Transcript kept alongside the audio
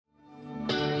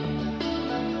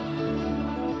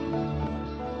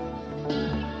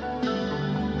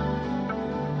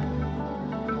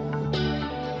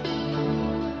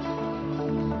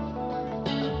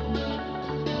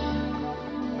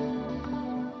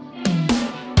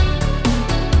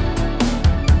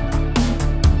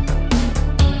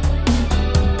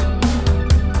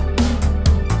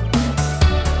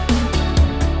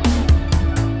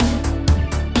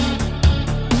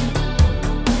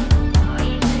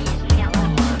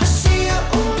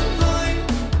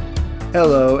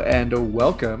Hello and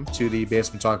welcome to the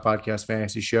Basement Talk Podcast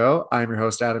Fantasy Show. I'm your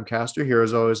host, Adam Castor. Here,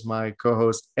 as always, my co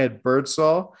host, Ed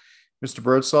Birdsall. Mr.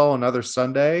 Birdsall, another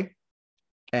Sunday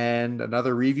and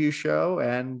another review show.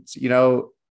 And,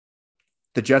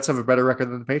 the Jets have a better record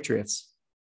than the Patriots.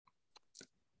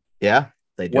 Yeah,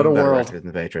 they do What have a a better world. record than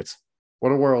the Patriots.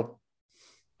 What a world.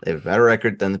 They have a better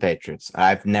record than the Patriots.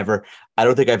 I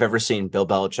don't think I've ever seen Bill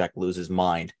Belichick lose his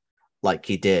mind like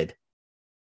he did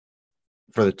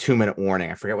for the 2-minute warning.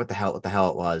 I forget what the hell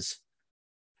it was.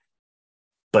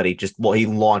 But he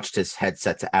launched his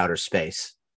headset to outer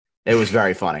space. It was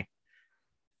very funny.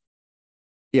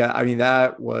 Yeah, I mean,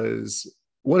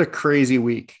 what a crazy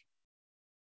week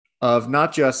of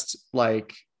not just the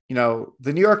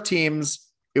New York teams.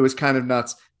 It was kind of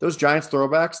nuts. Those Giants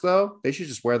throwbacks, though, they should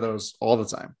just wear those all the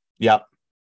time. Yep.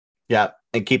 Yep.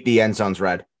 And keep the end zones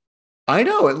red. I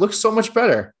know. It looks so much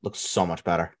better. Looks so much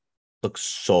better.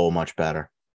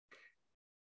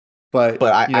 But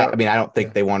I don't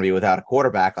think they want to be without a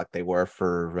quarterback like they were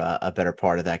for a better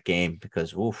part of that game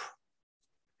because, oof.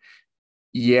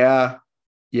 Yeah.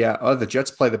 Yeah. Oh, the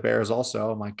Jets play the Bears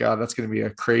also. Oh, my God. That's going to be a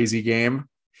crazy game.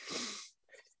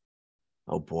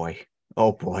 Oh, boy.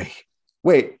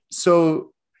 Wait.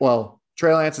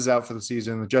 Trey Lance is out for the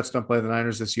season. The Jets don't play the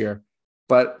Niners this year.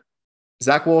 But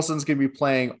Zach Wilson's going to be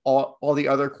playing all the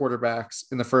other quarterbacks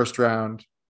in the first round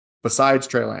besides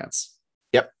Trey Lance.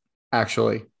 Yep.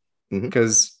 Actually.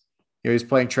 Because he's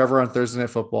playing Trevor on Thursday Night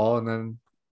Football, and then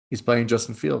he's playing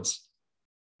Justin Fields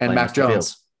and Mac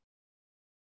Jones.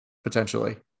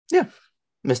 Potentially. Yeah.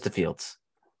 Mr. Fields.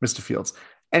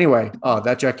 Anyway,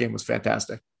 that Jet game was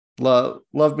fantastic. Love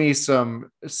me some.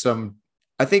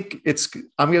 I think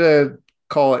I'm gonna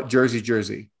call it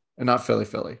Jersey, and not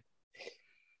Philly.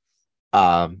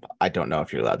 I don't know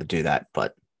if you're allowed to do that,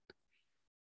 but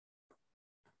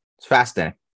it's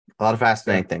fascinating. A lot of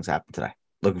fascinating things happened today.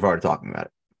 Looking forward to talking about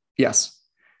it. Yes.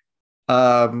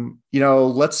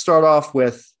 Let's start off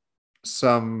with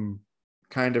some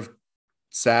kind of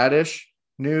saddish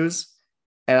news,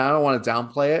 and I don't want to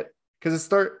downplay it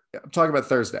because I'm talking about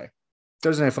Thursday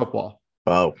Night Football.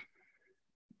 Oh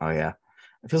yeah.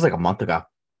 It feels like a month ago.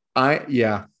 I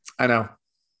know.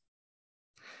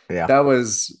 Yeah. That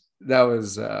was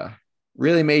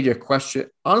really made you question.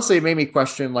 Honestly, it made me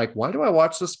question, like, why do I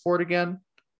watch this sport again?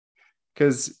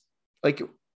 Because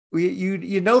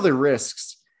you know the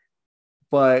risks,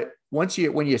 but when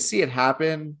you see it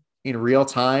happen in real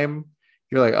time,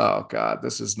 you're like, oh God,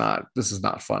 this is not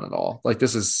fun at all. Like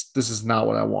this is not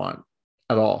what I want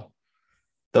at all.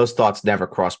 Those thoughts never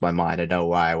crossed my mind. I know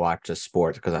why I watch this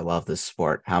sport because I love this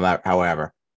sport.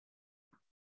 However,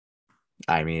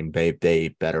 I mean,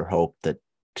 they better hope that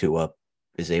Tua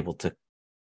is able to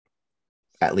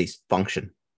at least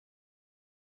function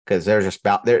because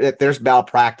there's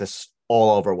malpractice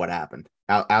all over what happened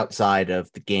outside of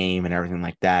the game and everything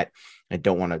like that. I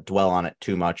don't want to dwell on it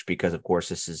too much because, of course,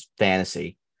 this is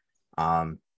fantasy.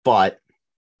 But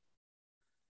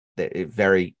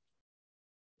very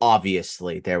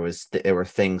obviously there were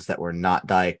things that were not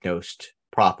diagnosed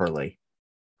properly,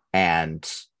 and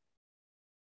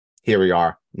here we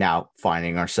are now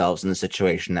finding ourselves in the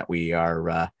situation that we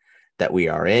are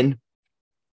in.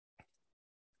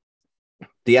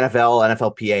 The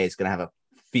NFLPA is going to have a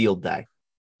field day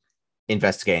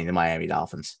investigating the Miami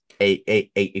Dolphins.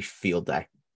 A field day.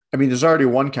 I mean, there's already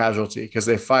one casualty because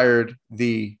they fired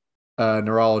the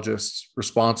neurologist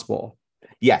responsible.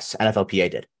 Yes,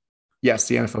 NFLPA did. Yes,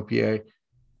 the NFLPA.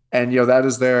 And, that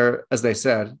is as they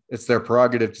said, it's their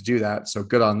prerogative to do that. So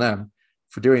good on them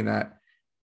for doing that.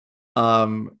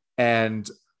 And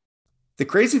the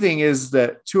crazy thing is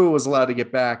that Tua was allowed to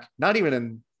get back, not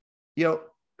even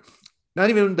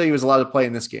that he was allowed to play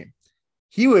in this game.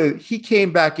 He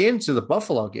came back into the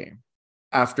Buffalo game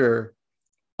after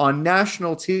on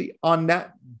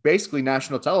basically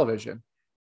national television.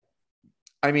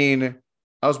 I mean,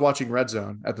 I was watching Red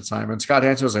Zone at the time, and Scott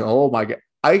Hanson was like, "Oh my God."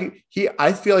 I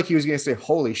feel like he was going to say,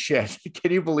 "Holy shit."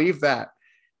 Can you believe that?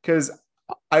 Because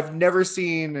I've never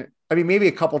seen, I mean, maybe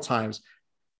a couple times,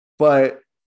 but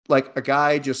like a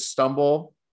guy just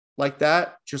stumble like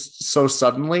that, just so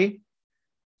suddenly.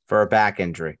 For a back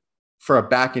injury,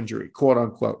 quote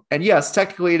unquote. And yes,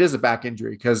 technically it is a back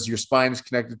injury because your spine is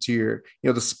connected to your,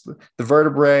 the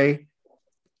vertebrae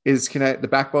is connected, the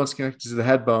backbone is connected to the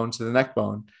head bone, to the neck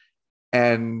bone,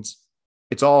 and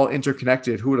it's all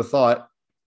interconnected. Who would have thought?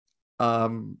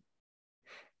 And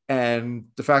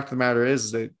the fact of the matter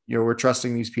is that, we're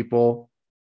trusting these people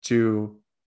to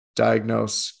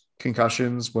diagnose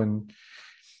concussions when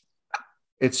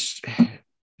it's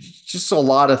just a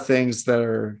lot of things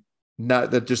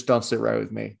that just don't sit right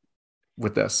with me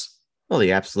with this. Well,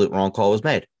 the absolute wrong call was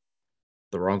made.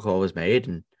 The wrong call was made,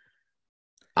 and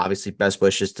obviously best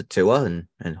wishes to Tua,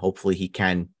 and hopefully he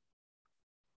can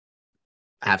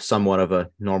have somewhat of a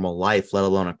normal life, let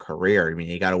alone a career. I mean,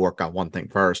 you got to work on one thing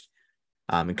first.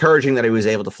 Encouraging that he was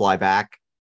able to fly back,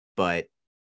 but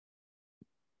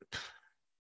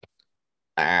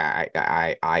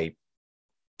I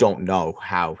don't know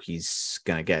how he's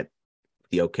gonna get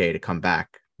the okay to come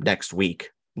back next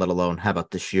week, let alone how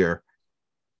about this year.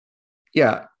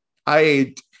 Yeah,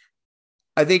 I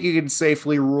think you can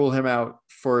safely rule him out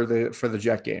for the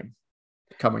Jet game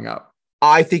coming up.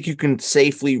 I think you can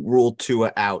safely rule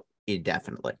Tua out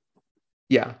indefinitely.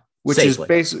 Yeah, which is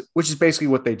basically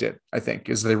what they did. I think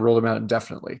is they ruled him out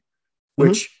indefinitely,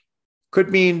 which could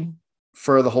mean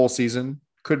for the whole season,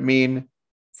 could mean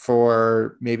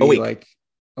for maybe like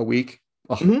a week.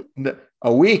 Oh,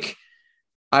 a week.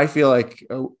 I feel like,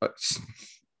 yeah.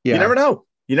 You never know.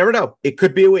 You never know. It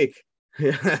could be a week.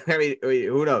 I mean,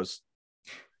 who knows?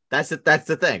 That's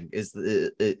the thing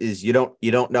is you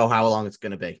don't know how long it's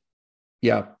going to be.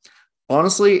 Yeah.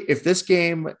 Honestly, if this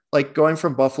game, like going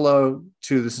from Buffalo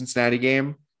to the Cincinnati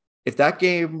game, if that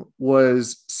game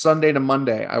was Sunday to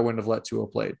Monday, I wouldn't have let Tua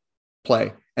play.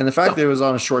 And the fact that it was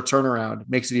on a short turnaround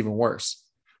makes it even worse.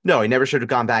 No, he never should have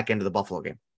gone back into the Buffalo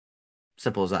game.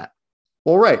 Simple as that.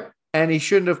 Well, right. And he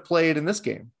shouldn't have played in this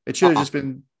game. It should have just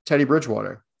been Teddy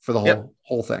Bridgewater for the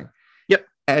whole thing. Yep.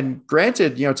 And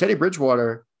granted, Teddy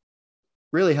Bridgewater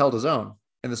really held his own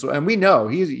in this. And we know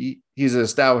he's an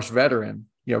established veteran,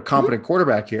 competent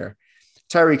quarterback here.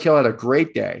 Tyreek Hill had a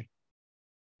great day.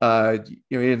 He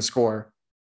didn't score,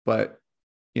 but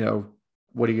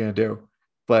what are you going to do?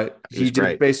 But he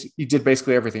did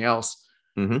basically everything else.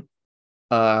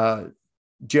 Mm-hmm.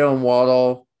 Joe and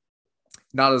Waddle,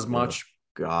 not as much.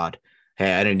 Oh, God.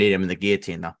 Hey, I didn't need him in the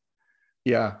guillotine though.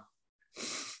 Yeah.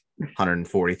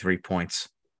 143 points.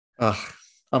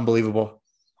 Unbelievable.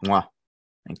 Wow.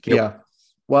 Thank you. Yeah.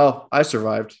 Well, I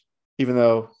survived, even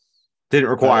though didn't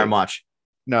require much.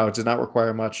 No, it did not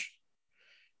require much.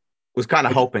 Was kind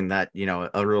of hoping that,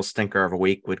 a real stinker of a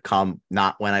week would come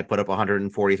not when I put up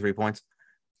 143 points.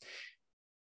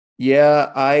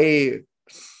 Yeah, it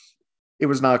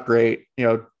was not great.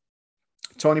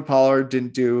 Tony Pollard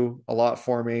didn't do a lot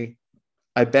for me.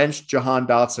 I benched Jahan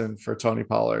Dotson for Tony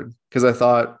Pollard because I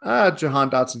thought, Jahan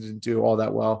Dotson didn't do all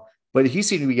that well, but he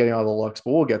seemed to be getting all the looks,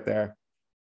 but we'll get there.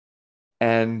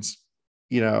 And,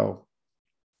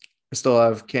 I still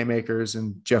have Cam Akers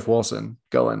and Jeff Wilson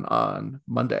going on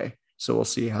Monday. So we'll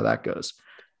see how that goes.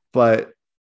 But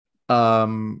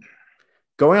going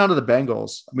on to the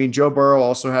Bengals, I mean, Joe Burrow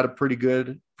also had a pretty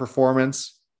good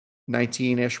performance,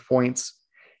 19-ish points.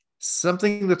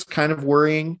 Something that's kind of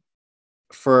worrying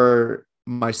for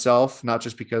myself, not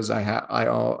just because I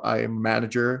am a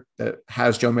manager that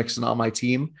has Joe Mixon on my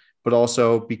team, but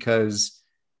also because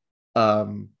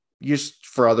just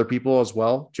for other people as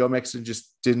well. Joe Mixon just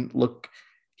didn't look,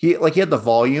 he had the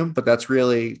volume, but that's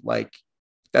really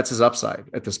that's his upside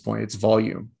at this point. It's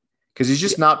volume because he's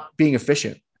just not being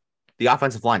efficient. The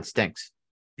offensive line stinks.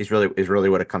 Is really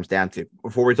what it comes down to.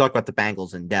 Before we talk about the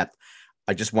Bengals in depth,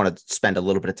 I just want to spend a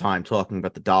little bit of time talking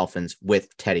about the Dolphins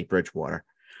with Teddy Bridgewater.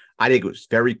 I think it was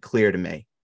very clear to me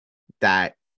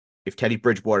that if Teddy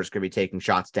Bridgewater is going to be taking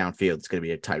shots downfield, it's going to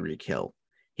be a Tyreek Hill.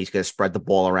 He's going to spread the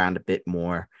ball around a bit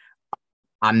more.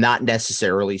 I'm not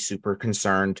necessarily super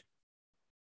concerned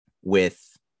with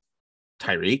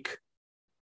Tyreek.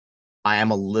 I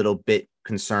am a little bit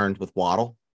concerned with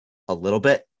Waddle, a little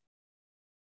bit.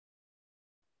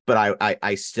 But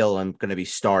I still am going to be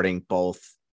starting both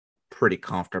pretty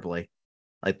comfortably.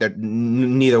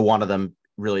 Neither one of them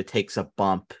really takes a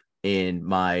bump in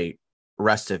my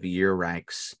rest of year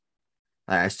ranks.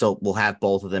 I still will have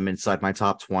both of them inside my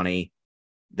top 20.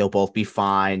 They'll both be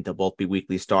fine. They'll both be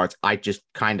weekly starts. I just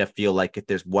kind of feel like if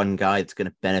there's one guy that's going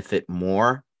to benefit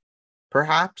more,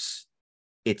 perhaps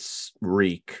it's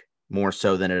Reek more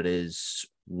so than it is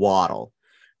Waddle.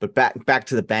 But back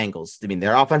to the Bengals. I mean,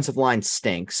 their offensive line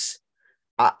stinks.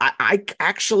 I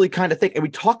actually kind of think, and we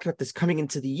talked about this coming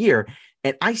into the year,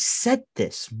 and I said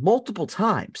this multiple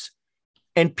times,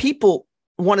 and people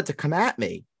wanted to come at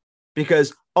me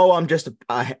because, I'm just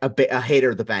a hater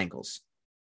of the Bengals.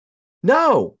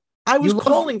 No, I was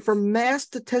calling for mass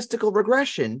statistical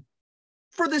regression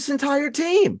for this entire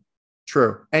team.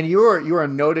 True. And you are a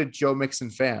noted Joe Mixon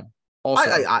fan.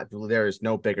 Also, there is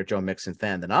no bigger Joe Mixon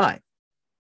fan than I.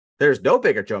 There's no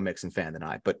bigger Joe Mixon fan than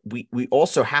I, but we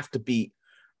also have to be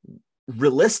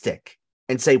realistic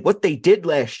and say what they did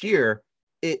last year.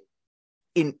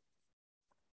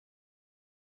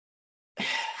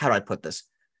 How do I put this?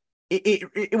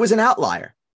 It was an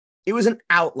outlier. It was an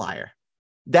outlier.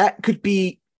 That could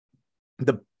be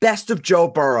the best of Joe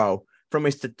Burrow from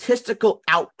a statistical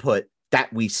output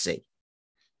that we see.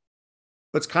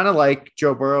 It's kind of like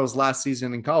Joe Burrow's last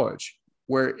season in college,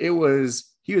 where he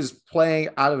was playing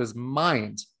out of his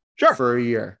mind Sure. for a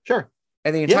year. Sure.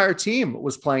 And the entire team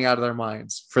was playing out of their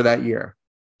minds for that year.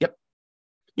 Yep.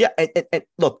 Yeah. And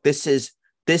look, this is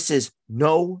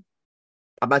no,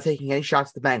 I'm not taking any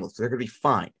shots at the Bengals. They're going to be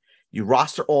fine. You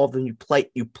roster all of them. You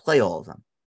play all of them.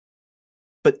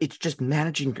 But it's just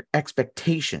managing your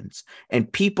expectations.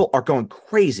 And people are going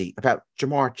crazy about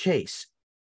Ja'Marr Chase.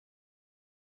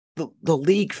 The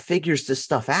league figures this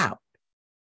stuff out.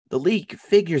 The league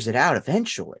figures it out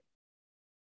eventually.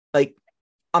 Like,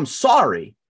 I'm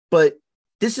sorry, but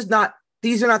these are not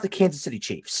the Kansas City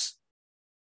Chiefs.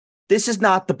 This is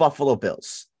not the Buffalo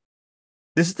Bills.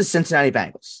 This is the Cincinnati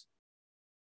Bengals.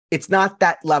 It's not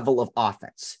that level of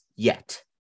offense yet.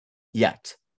 Yeah.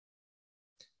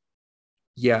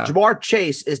 Ja'Marr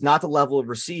Chase is not the level of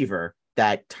receiver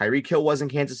that Tyreek Hill was in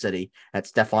Kansas City, that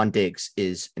Stephon Diggs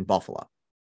is in Buffalo.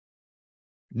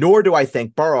 Nor do I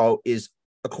think Burrow is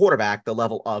a quarterback the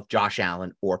level of Josh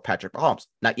Allen or Patrick Mahomes.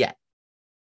 Not yet.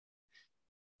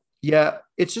 Yeah,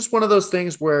 it's just one of those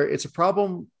things where it's a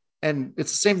problem, and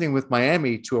it's the same thing with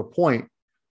Miami to a point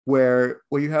where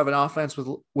you have an offense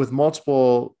with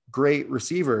multiple great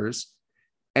receivers,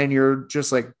 and you're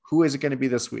just like, who is it going to be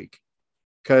this week?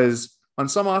 Because on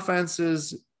some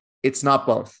offenses, it's not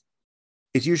both.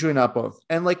 It's usually not both.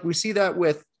 And like we see that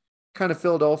with kind of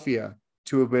Philadelphia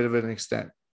to a bit of an extent,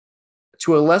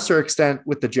 to a lesser extent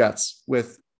with the Jets,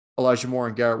 with Elijah Moore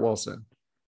and Garrett Wilson.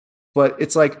 But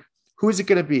it's like, who is it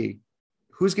going to be?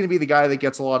 Who's going to be the guy that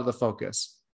gets a lot of the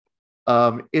focus?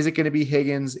 Is it going to be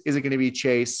Higgins? Is it going to be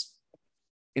Chase?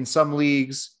 In some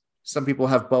leagues, some people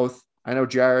have both. I know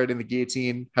Jared in the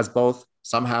Guillotine has both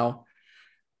somehow.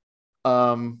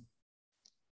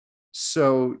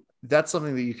 So that's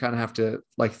something that you kind of have to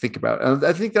like think about. And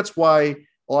I think that's why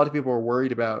a lot of people are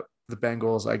worried about the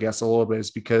Bengals, I guess, a little bit, is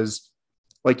because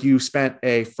like you spent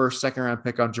a first, second round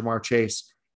pick on Ja'Marr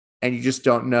Chase and you just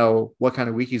don't know what kind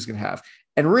of week he's going to have.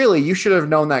 And really, you should have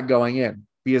known that going in,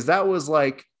 because that was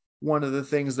like one of the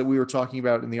things that we were talking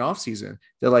about in the offseason.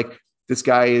 That like, this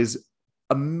guy is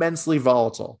immensely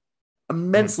volatile,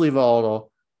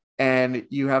 and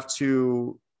you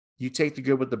take the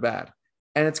good with the bad.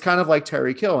 And it's kind of like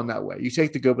Tyreek Hill in that way. You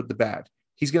take the good with the bad.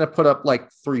 He's going to put up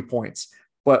like 3 points,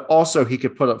 but also he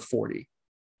could put up 40.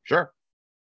 Sure.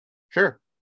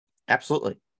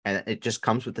 Absolutely. And it just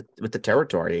comes with the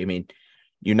territory. I mean,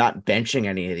 you're not benching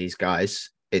any of these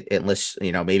guys unless,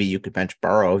 maybe you could bench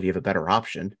Burrow if you have a better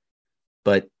option,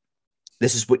 but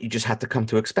this is what you just have to come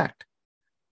to expect.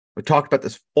 We talked about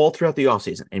this all throughout the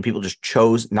offseason, and people just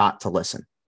chose not to listen.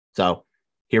 So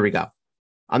here we go.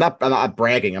 I'm not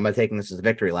bragging. I'm not taking this as a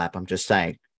victory lap. I'm just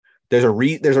saying there's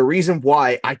a reason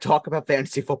why I talk about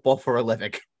fantasy football for a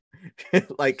living.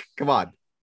 Like, come on.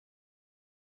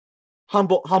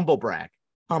 Humble brag.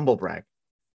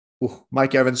 Ooh,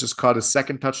 Mike Evans just caught his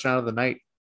second touchdown of the night.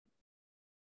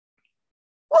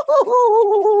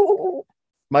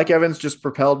 Mike Evans just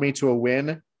propelled me to a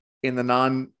win in the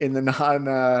non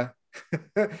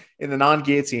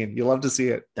Guillotine. You love to see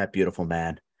it. That beautiful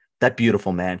man.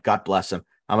 God bless him.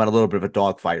 I'm at a little bit of a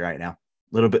dogfight right now.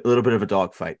 Little bit of a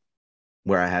dogfight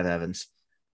where I have Evans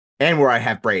and where I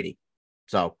have Brady.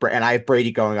 So, and I have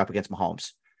Brady going up against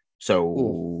Mahomes. So,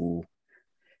 ooh.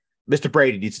 Mr.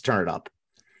 Brady needs to turn it up.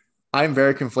 I'm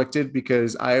very conflicted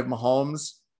because I have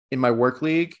Mahomes in my work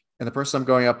league, and the person I'm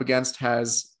going up against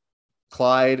has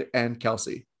Clyde and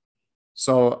Kelsey.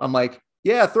 So I'm like,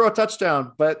 yeah, throw a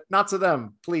touchdown, but not to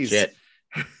them, please.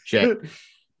 Shit.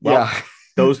 Well, yeah.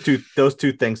 those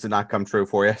two things did not come true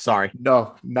for you. Sorry.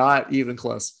 No, not even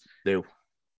close. No.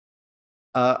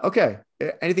 Okay.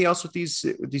 Anything else with these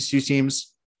two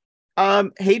teams?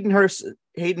 Hayden Hurst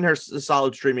is a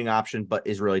solid streaming option, but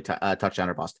is really touchdown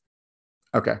or bust.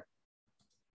 Okay.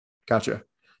 Gotcha.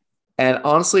 And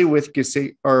honestly, with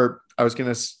Gesicki, or I was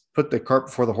going to put the cart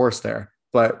before the horse there,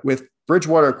 but with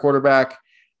Bridgewater quarterback,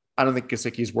 I don't think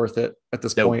Gesicki's worth it at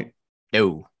this point.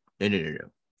 No. I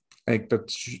think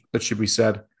that should be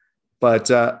said. But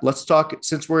let's talk,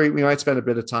 since we might spend a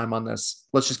bit of time on this,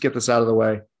 let's just get this out of the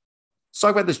way. Let's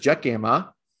talk about this Jet game, huh?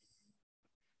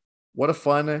 What a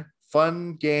fun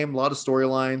game. A lot of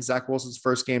storylines. Zach Wilson's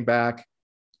first game back,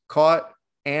 caught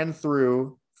and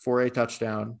threw for a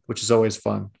touchdown, which is always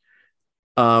fun.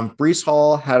 Breece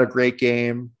Hall had a great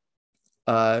game.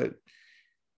 It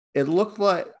looked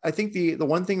like, I think the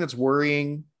one thing that's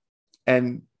worrying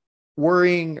maybe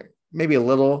a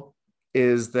little,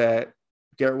 is that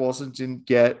Garrett Wilson didn't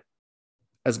get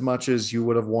as much as you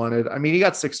would have wanted. I mean, he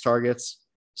got 6 targets,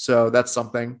 so that's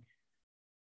something.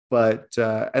 But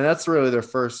and that's really their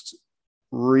first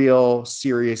real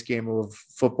serious game of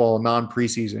football,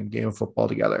 non-preseason game of football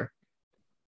together.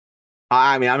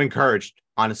 I mean, I'm encouraged,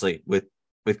 honestly, with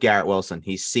Garrett Wilson.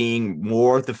 He's seeing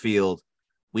more of the field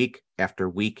week after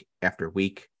week after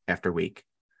week after week.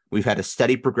 We've had a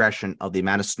steady progression of the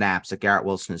amount of snaps that Garrett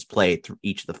Wilson has played through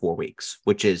each of the 4 weeks,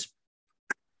 which is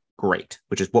great,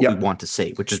 which is what we want to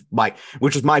see, which is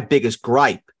my biggest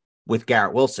gripe with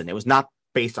Garrett Wilson. It was not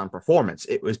based on performance.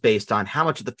 It was based on how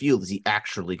much of the field is he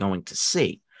actually going to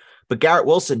see. But Garrett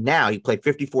Wilson, now he played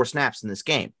 54 snaps in this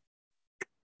game.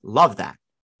 Love that.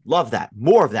 Love that.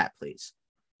 More of that, please.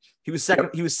 He was second.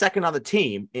 He was second on the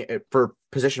team for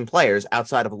position players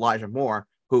outside of Elijah Moore,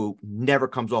 who never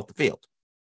comes off the field.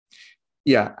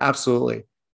 Yeah, absolutely.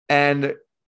 And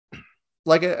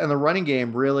and the running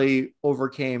game really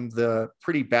overcame the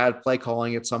pretty bad play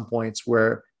calling at some points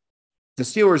where the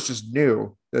Steelers just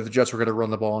knew that the Jets were going to run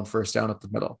the ball on first down up the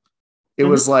middle. It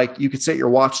was like you could set your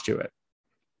watch to it.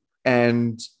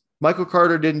 And Michael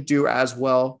Carter didn't do as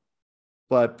well,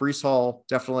 but Breece Hall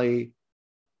definitely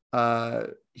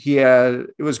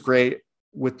it was great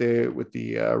with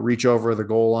the reach over the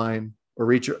goal line or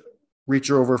reach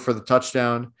over for the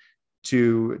touchdown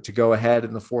to go ahead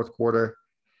in the fourth quarter.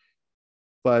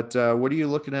 But what are you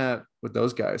looking at with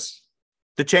those guys?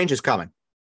 The change is coming.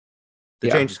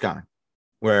 Change is coming,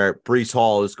 where Breece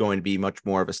Hall is going to be much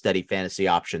more of a steady fantasy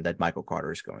option than Michael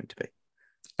Carter is going to be.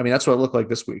 I mean, that's what it looked like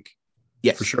this week.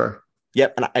 Yes, for sure.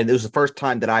 Yep, and it was the first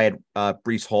time that I had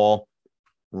Breece Hall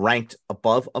ranked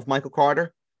above of Michael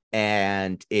Carter,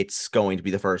 and it's going to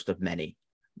be the first of many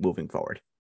moving forward.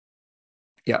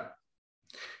 Yeah.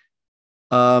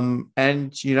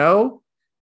 And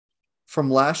from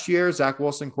last year, Zach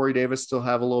Wilson, Corey Davis still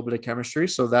have a little bit of chemistry.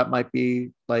 So that might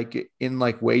be in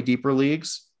way deeper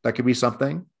leagues. That could be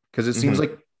something, because it seems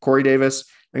like Corey Davis,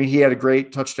 I mean, he had a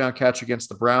great touchdown catch against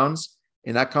the Browns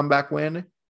in that comeback win.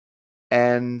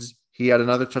 And he had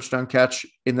another touchdown catch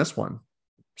in this one.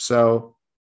 So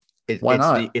why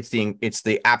not? It's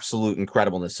the absolute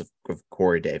incredibleness of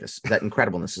Corey Davis. Is that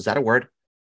incredibleness? Is that a word?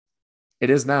 It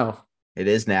is now. It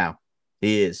is now.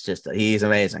 He's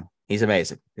amazing. He's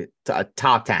amazing. A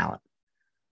top talent.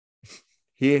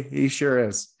 He sure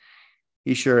is.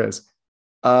 He sure is.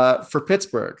 For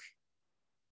Pittsburgh,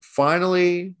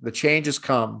 finally the change has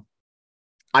come.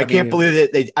 I can't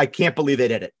believe that I can't believe they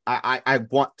did it. I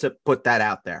want to put that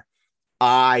out there.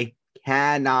 I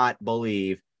cannot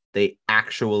believe they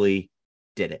actually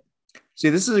did it. See,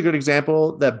 this is a good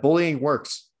example that bullying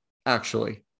works,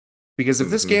 actually. Because if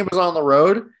this game was on the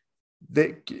road,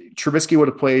 Trubisky would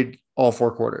have played all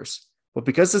 4 quarters. But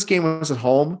because this game was at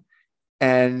home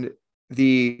and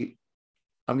I'm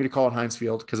going to call it Heinz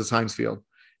Field because it's Heinz Field.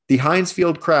 The Heinz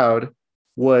Field crowd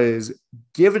was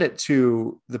giving it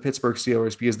to the Pittsburgh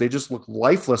Steelers because they just looked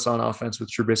lifeless on offense with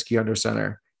Trubisky under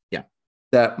center. Yeah.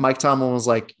 That Mike Tomlin was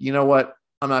like, you know what?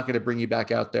 I'm not going to bring you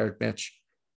back out there, Mitch.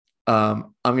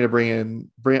 I'm going to bring in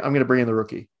the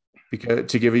rookie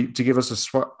because to give us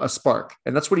a spark.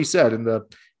 And that's what he said in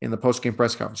the post-game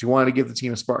press conference. He wanted to give the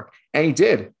team a spark, and he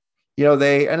did.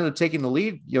 They ended up taking the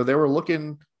lead. They were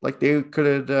looking like they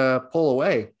could pull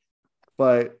away,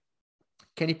 but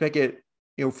Kenny Pickett,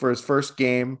 for his first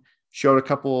game, showed a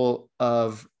couple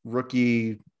of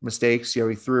rookie mistakes.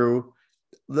 He threw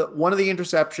one of the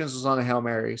interceptions was on a Hail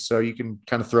Mary, so you can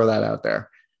kind of throw that out there.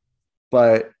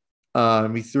 But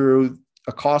he threw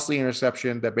a costly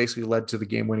interception that basically led to the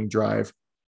game-winning drive,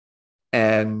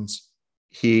 and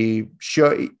he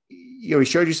showed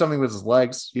you something with his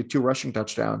legs. He had 2 rushing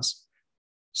touchdowns,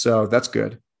 so that's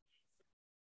good.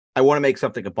 I want to make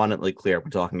something abundantly clear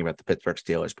when talking about the Pittsburgh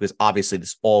Steelers, because obviously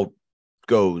this all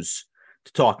goes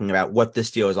to talking about what the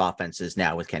Steelers offense is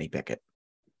now with Kenny Pickett.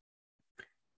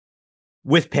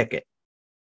 With Pickett,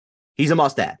 he's a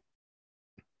must-add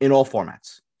in all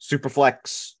formats.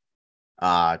 Superflex,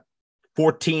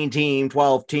 14-team,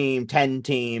 12-team,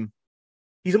 10-team.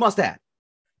 He's a must-add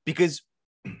because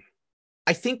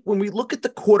I think when we look at the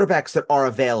quarterbacks that are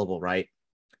available, right,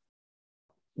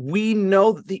 we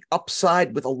know that the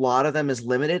upside with a lot of them is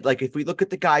limited. Like if we look at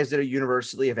the guys that are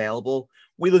universally available,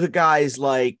 we look at guys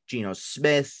like Geno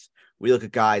Smith. We look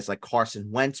at guys like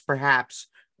Carson Wentz, perhaps.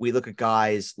 We look at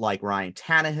guys like Ryan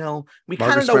Tannehill. We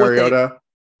kind of know Mariota.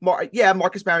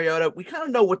 Marcus Mariota. We kind of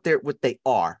know what they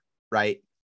are, right?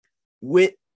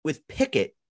 With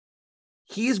Pickett,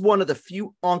 he's one of the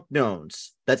few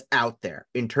unknowns that's out there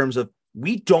in terms of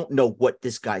we don't know what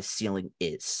this guy's ceiling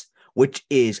is, which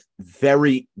is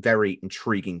very, very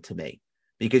intriguing to me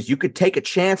because you could take a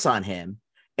chance on him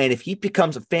And if he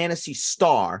becomes a fantasy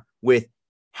star with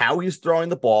how he's throwing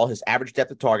the ball, his average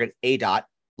depth of target,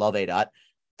 love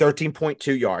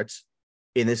 13.2 yards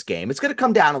in this game. It's going to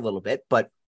come down a little bit,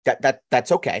 but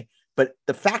that's okay. But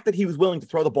the fact that he was willing to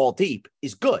throw the ball deep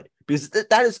is good, because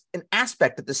that is an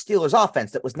aspect of the Steelers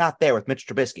offense that was not there with Mitch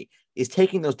Trubisky, is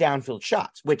taking those downfield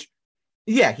shots, which,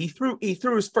 yeah, he threw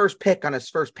his first pick on his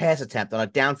first pass attempt on a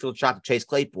downfield shot to Chase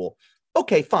Claypool.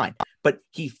 Okay, fine. But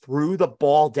he threw the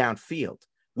ball downfield,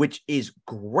 which is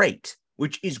great.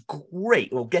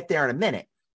 We'll get there in a minute.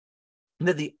 And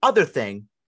then the other thing,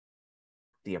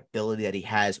 the ability that he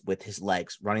has with his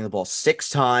legs, running the ball 6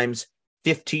 times,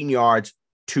 15 yards,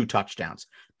 2 touchdowns.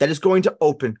 That is going to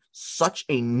open such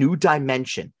a new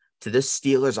dimension to this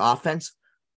Steelers offense.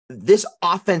 This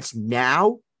offense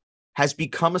now has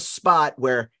become a spot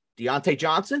where Deontay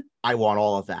Johnson, I want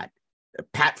all of that.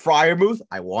 Pat Freiermuth,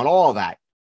 I want all of that.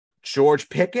 George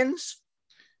Pickens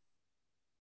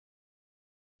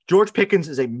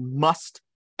is a must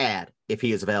add if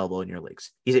he is available in your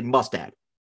leagues. He's a must add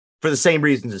for the same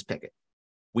reasons as Pickett.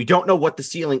 We don't know what the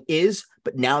ceiling is,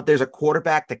 but now there's a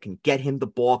quarterback that can get him the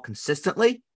ball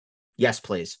consistently. Yes,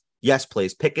 please. Yes,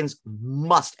 please. Pickens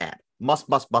must add. Must.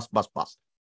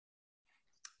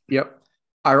 Yep.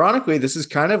 Ironically, this is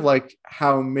kind of like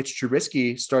how Mitch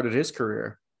Trubisky started his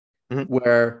career,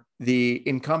 where the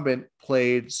incumbent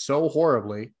played so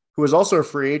horribly, who was also a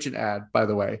free agent ad, by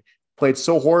the way, played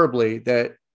so horribly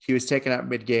that he was taken out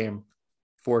mid-game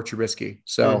for Trubisky.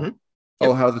 So,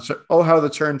 yep. how the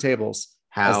turntables.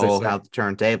 How the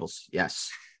turntables.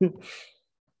 Yes.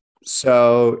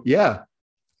 So, yeah.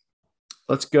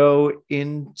 Let's go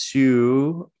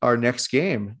into our next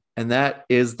game, and that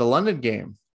is the London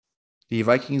game, the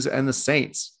Vikings and the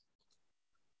Saints.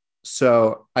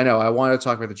 So I know I wanted to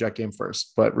talk about the Jet game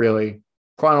first, but really,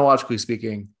 chronologically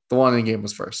speaking, the London game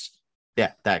was first.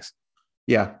 Yeah, thanks.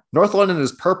 Yeah. North London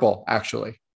is purple,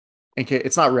 actually.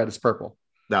 It's not red, it's purple.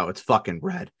 No, it's fucking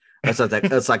red. Let's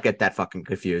not get that fucking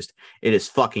confused. It is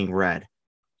fucking red.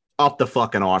 Up the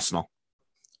fucking Arsenal.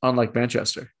 Unlike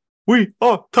Manchester. We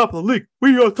are top of the league.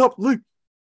 We are top of the league.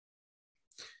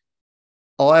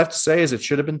 All I have to say is it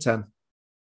should have been 10.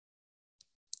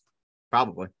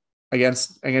 Probably.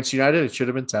 Against United, it should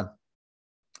have been 10.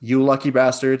 You lucky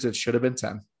bastards, it should have been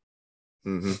 10.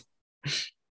 Mm-hmm.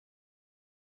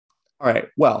 All right.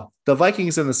 Well, the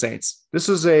Vikings and the Saints. This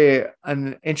was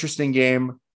an interesting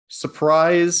game.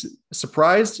 Surprised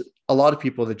a lot of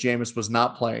people that Jameis was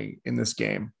not playing in this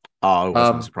game. Oh, it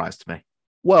wasn't a surprise to me.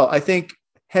 Well, I think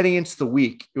heading into the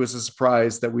week, it was a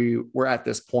surprise that we were at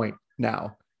this point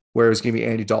now, where it was going to be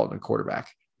Andy Dalton at quarterback.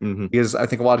 Because I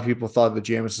think a lot of people thought that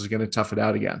Jameis was going to tough it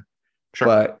out again. Sure.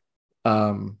 But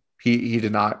he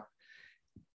did not.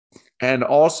 And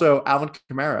also Alvin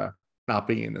Kamara not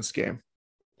being in this game.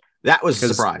 That was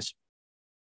a surprise.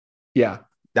 Yeah.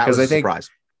 That was a surprise.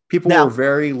 People were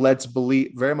very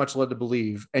much led to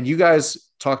believe. And you guys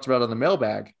talked about on the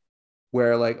mailbag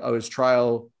where his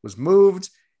trial was moved.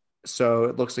 So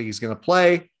it looks like he's going to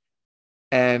play.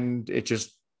 And it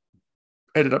just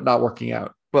ended up not working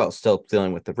out. Well, still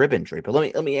dealing with the rib injury, but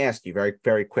let me ask you very,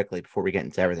 very quickly before we get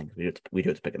into everything. We do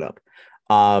have to pick it up.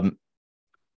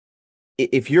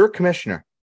 If you're a commissioner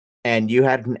and you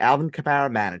had an Alvin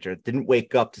Kamara manager that didn't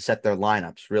wake up to set their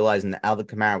lineups, realizing that Alvin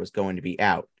Kamara was going to be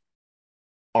out,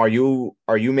 are you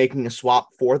making a swap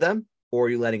for them, or are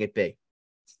you letting it be?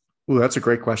 Ooh, that's a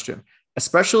great question.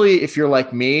 Especially if you're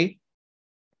like me,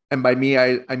 and by me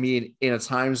I mean in a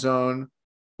time zone.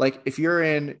 Like if you're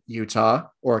in Utah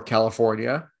or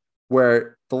California,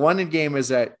 where the London game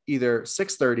is at either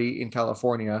 6:30 in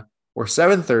California or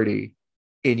 7:30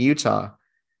 in Utah,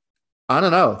 I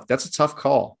don't know. That's a tough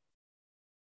call.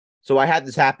 So I had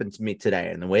this happen to me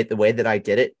today, and the way that I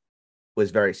did it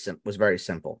was very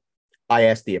simple. I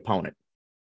asked the opponent.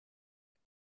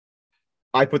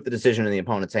 I put the decision in the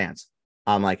opponent's hands.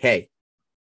 I'm like, hey,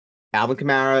 Alvin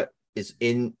Kamara is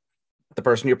in the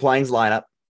person you're playing's lineup.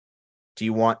 Do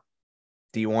you want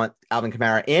Alvin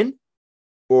Kamara in,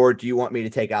 or do you want me to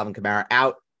take Alvin Kamara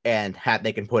out and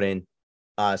they can put in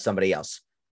somebody else?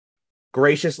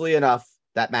 Graciously enough,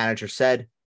 that manager said,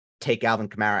 take Alvin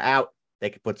Kamara out. They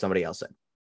could put somebody else in.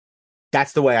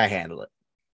 That's the way I handle it.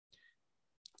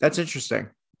 That's interesting.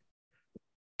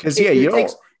 Because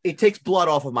it takes blood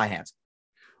off of my hands.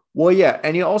 Well, yeah,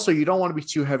 and you don't want to be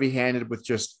too heavy-handed with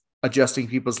just adjusting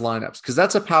people's lineups, because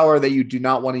that's a power that you do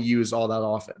not want to use all that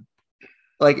often.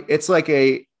 It's like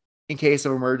in case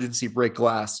of emergency break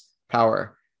glass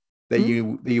power that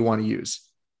you want to use,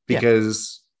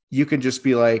 because you can just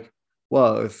be like,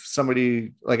 well, if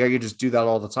somebody I could just do that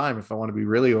all the time if I want to be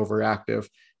really overactive.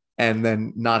 and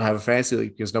then not have a fantasy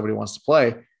league because nobody wants to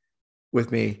play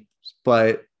with me.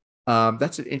 But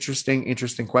that's an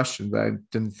interesting question that I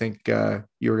didn't think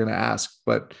you were going to ask.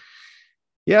 But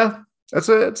yeah,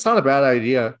 it's not a bad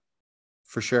idea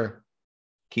for sure.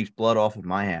 Keeps blood off of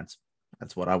my hands.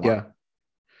 That's what I want. Yeah.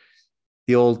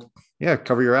 The old, yeah,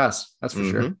 cover your ass. That's for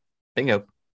sure. Bingo.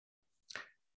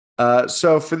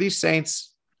 So for these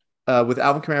Saints, with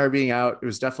Alvin Kamara being out, it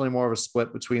was definitely more of a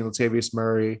split between Latavius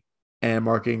Murray and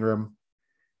Mark Ingram.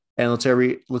 And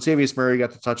Latavius Murray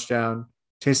got the touchdown.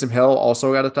 Taysom Hill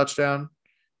also got a touchdown,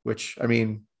 which, I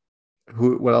mean,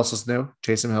 what else is new?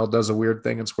 Taysom Hill does a weird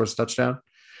thing and scores a touchdown.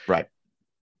 Right.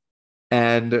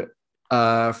 And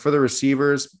for the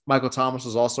receivers, Michael Thomas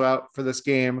was also out for this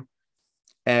game.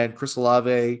 And Chris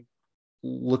Olave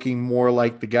looking more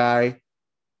like the guy.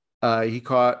 He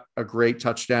caught a great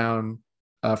touchdown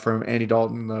from Andy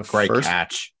Dalton. Great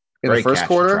catch. In the first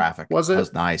quarter, was it? That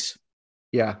was nice.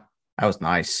 Yeah. That was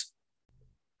nice.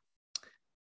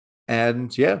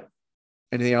 And yeah,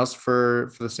 anything else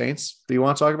for the Saints that you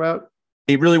want to talk about?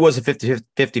 It really was a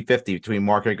 50-50 between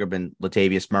Mark Ingram and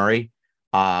Latavius Murray.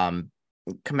 Kamara,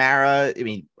 I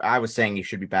mean, I was saying he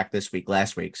should be back this week,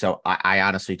 last week. So I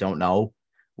honestly don't know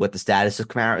what the status of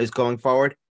Kamara is going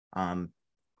forward.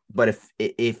 But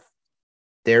if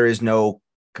there is no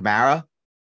Kamara,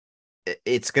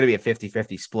 it's going to be a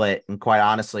 50-50 split. And quite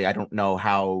honestly, I don't know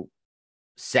how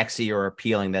sexy or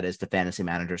appealing that is to fantasy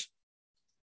managers.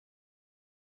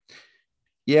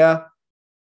 Yeah,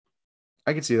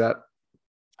 I can see that.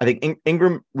 I think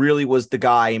Ingram really was the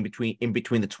guy in between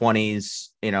the 20s,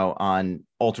 on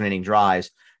alternating drives.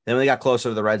 Then when they got closer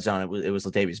to the red zone, it was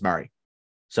Latavius Murray.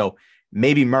 So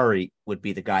maybe Murray would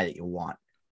be the guy that you want.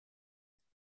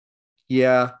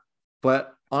 Yeah,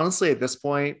 but honestly, at this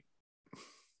point,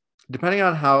 depending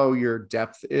on how your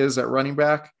depth is at running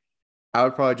back, I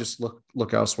would probably just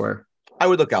look elsewhere. I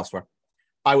would look elsewhere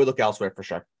for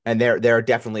sure. And there are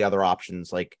definitely other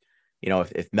options. Like,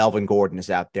 if Melvin Gordon is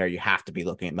out there, you have to be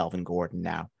looking at Melvin Gordon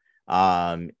now.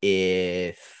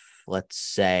 If, let's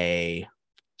say,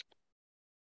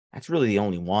 that's really the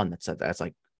only one that's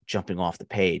like jumping off the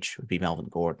page would be Melvin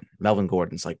Gordon. Melvin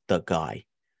Gordon's like the guy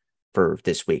for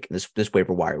this week. This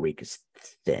waiver wire week is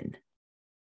thin.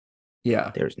 Yeah.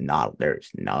 There's not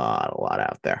a lot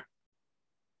out there.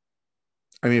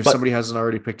 I mean, if somebody hasn't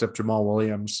already picked up Jamal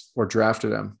Williams or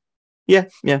drafted him. Yeah.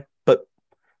 But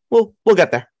we'll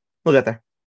get there.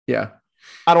 Yeah.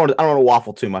 I don't want to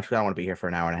waffle too much. I don't want to be here for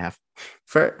an hour and a half.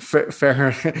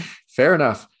 Fair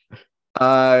enough.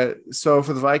 So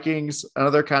for the Vikings,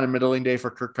 another kind of middling day for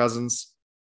Kirk Cousins.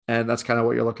 And that's kind of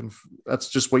what you're looking for. That's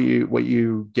just what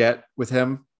you get with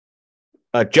him.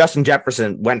 Justin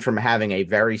Jefferson went from having a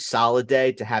very solid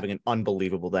day to having an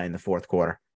unbelievable day in the fourth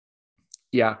quarter.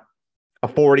 Yeah. A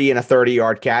 40 and a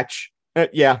 30-yard catch.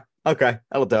 Yeah. Okay.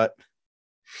 That'll do it.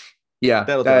 Yeah.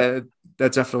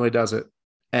 That definitely does it.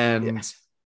 And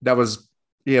that was,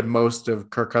 he had most of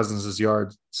Kirk Cousins'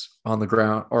 yards on the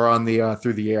ground or on the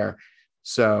through the air.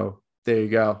 So there you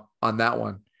go on that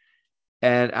one.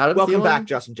 And welcome back,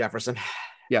 Justin Jefferson.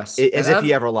 Yes. As if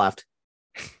he ever left.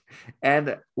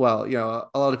 And well,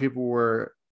 a lot of people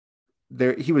were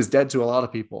there. He was dead to a lot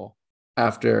of people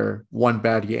after one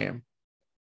bad game.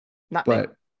 Not me.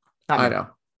 I know.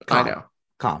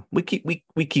 Calm. We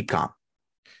keep calm.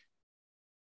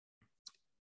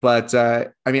 But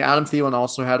I mean, Adam Thielen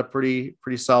also had a pretty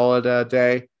solid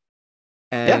day.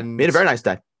 And made a very nice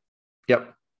day.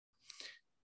 Yep.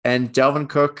 And Dalvin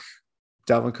Cook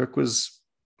was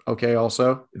okay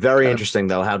also. Very interesting,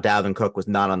 though, how Dalvin Cook was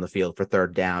not on the field for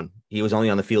third down. He was only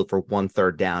on the field for one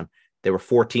third down. There were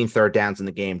 14 third downs in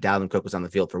the game. Dalvin Cook was on the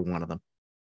field for one of them.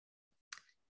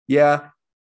 Yeah.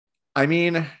 I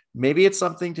mean, maybe it's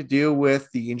something to do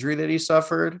with the injury that he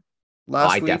suffered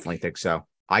last week. I definitely think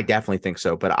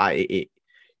so. But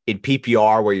in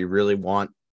PPR, where you really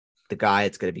want the guy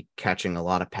that's going to be catching a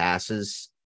lot of passes,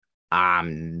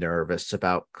 I'm nervous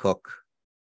about Cook.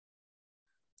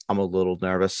 I'm a little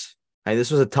nervous.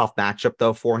 This was a tough matchup,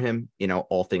 though, for him,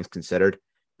 all things considered.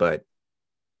 But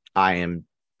I am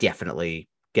definitely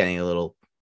getting a little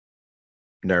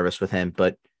nervous with him.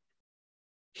 But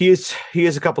he has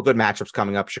a couple good matchups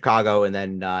coming up: Chicago and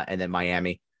then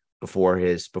Miami before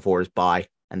his bye,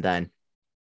 and then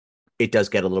it does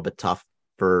get a little bit tough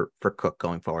for Cook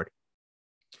going forward.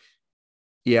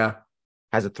 Yeah,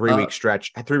 has a 3-week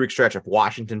stretch of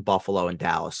Washington, Buffalo, and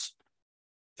Dallas.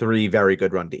 3 very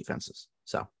good run defenses.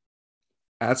 So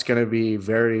that's going to be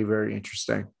very, very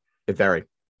interesting. Very.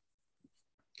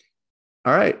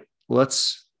 All right,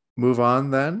 let's move on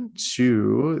then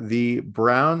to the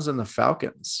Browns and the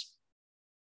Falcons.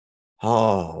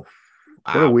 Oh,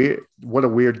 Wow. What a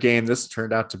weird game this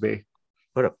turned out to be.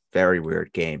 What a very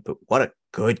weird game, but what a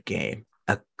good game.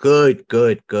 A good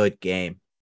game.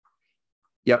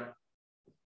 Yep.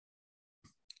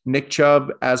 Nick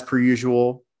Chubb, as per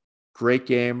usual, great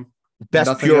game. Best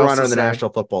Nothing pure else runner to in the say.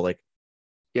 National Football League.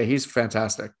 Yeah, he's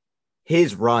fantastic.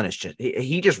 His run is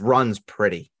he just runs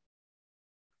pretty.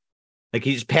 Like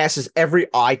he just passes every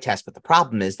eye test. But the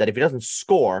problem is that if he doesn't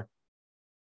score,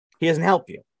 he doesn't help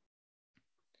you.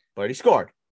 But he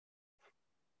scored.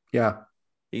 Yeah.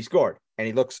 He scored. And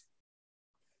he looks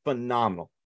phenomenal.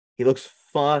 He looks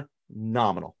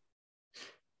phenomenal.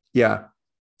 Yeah.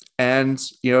 And,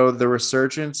 the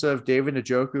resurgence of David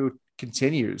Njoku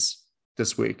continues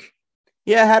this week.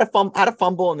 Yeah, had a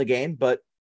fumble in the game, but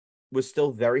was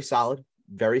still very solid,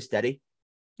 very steady.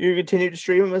 You continue to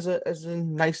stream him as a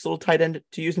nice little tight end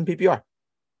to use in PPR.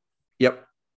 Yep.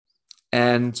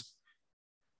 And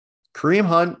Kareem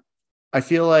Hunt, I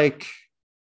feel like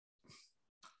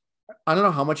I don't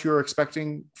know how much you were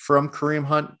expecting from Kareem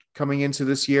Hunt coming into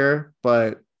this year,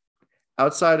 but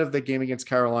outside of the game against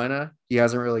Carolina, he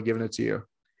hasn't really given it to you.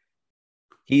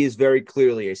 He is very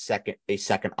clearly a second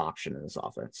option in this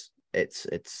offense.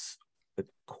 It's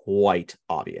quite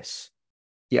obvious.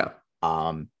 Yeah.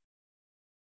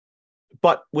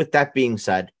 But with that being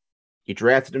said, you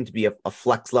drafted him to be a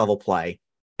flex level play,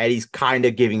 and he's kind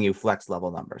of giving you flex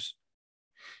level numbers.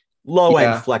 Low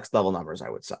end flex level numbers, I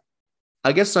would say.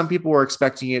 I guess some people were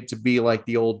expecting it to be like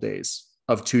the old days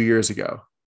of 2 years ago,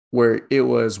 where it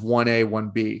was 1A,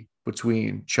 1B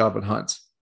between Chubb and Hunt.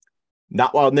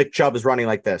 Not while Nick Chubb is running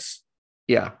like this.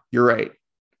 Yeah, you're right.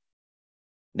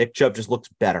 Nick Chubb just looks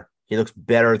better. He looks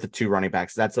better at the two running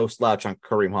backs. That's no slouch on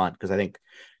Kareem Hunt, because I think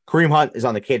Kareem Hunt is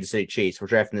on the Kansas City Chiefs. We're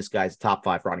drafting this guy as a top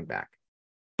 5 running back.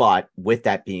 But with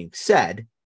that being said,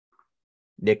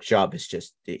 Nick Chubb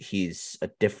is he's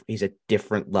a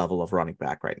different level of running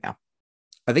back right now.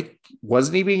 I think,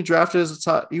 wasn't he being drafted as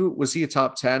was he a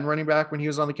top 10 running back when he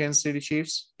was on the Kansas City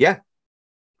Chiefs? Yeah.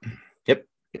 Yep.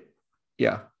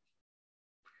 Yeah.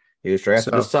 He was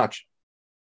drafted as such.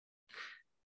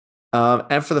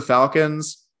 And for the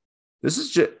Falcons, this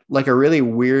is just like a really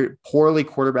weird, poorly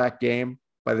quarterback game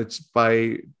by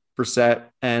Brissett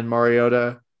and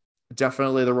Mariota.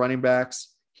 Definitely the running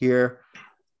backs here.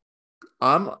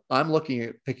 I'm looking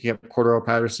at picking up Cordero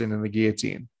Patterson in the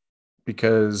guillotine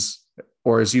because,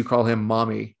 or as you call him,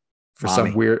 Mommy, for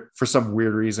some weird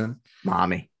reason.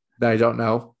 Mommy. That I don't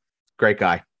know. Great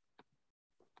guy.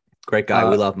 We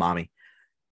love Mommy.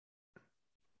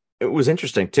 It was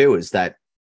interesting too, is that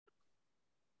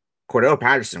Cordero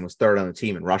Patterson was third on the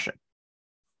team in rushing.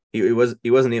 He wasn't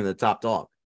even the top dog.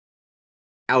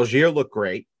 Algier looked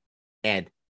great, and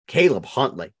Caleb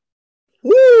Huntley.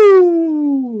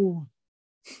 Woo!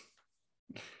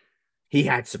 He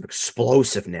had some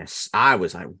explosiveness. I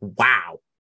was like, wow.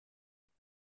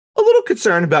 A little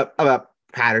concerned about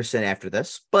Patterson after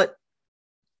this, but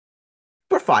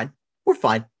we're fine.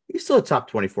 He's still a top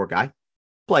 24 guy.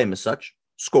 Play him as such.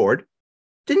 Scored.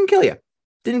 Didn't kill you.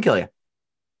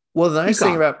 Well, the nice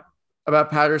thing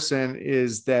about Patterson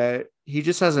is that he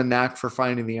just has a knack for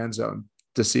finding the end zone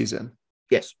this season.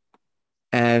 Yes.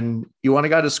 And you want a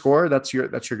guy to score, that's your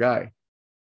guy.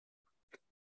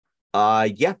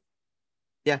 Yeah.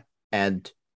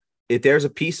 And if there's a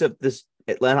piece of this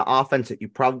Atlanta offense that you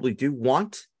probably do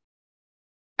want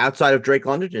outside of Drake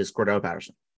London, is Cordero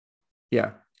Patterson.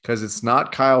 Yeah, because it's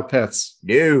not Kyle Pitts.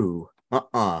 No.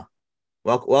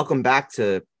 Welcome back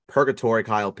to Purgatory,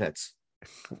 Kyle Pitts.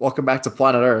 Welcome back to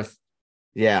planet Earth.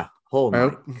 Yeah. Oh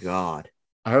my God.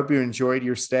 I hope you enjoyed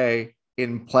your stay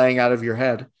in playing out of your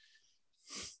head.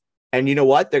 And you know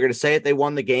what? They're going to say it. They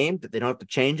won the game, that they don't have to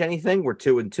change anything. We're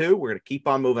 2-2. We're going to keep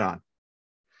on moving on.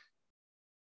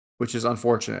 Which is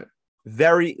unfortunate.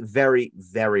 Very, very,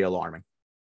 very alarming.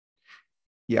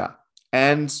 Yeah.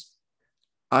 And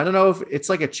I don't know if it's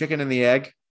like a chicken and the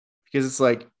egg, because it's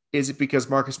like, is it because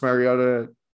Marcus Mariota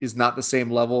is not the same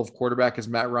level of quarterback as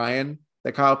Matt Ryan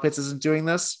that Kyle Pitts isn't doing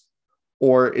this?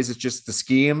 Or is it just the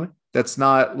scheme that's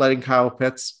not letting Kyle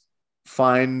Pitts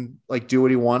do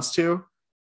what he wants to?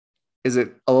 Is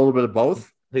it a little bit of both?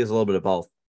 I think it's a little bit of both,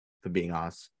 for being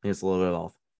honest. I think it's a little bit of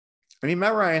both. I mean,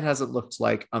 Matt Ryan hasn't looked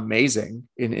like amazing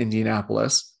in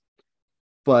Indianapolis,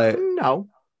 but no,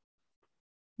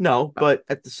 but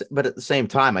at the same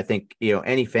time, I think,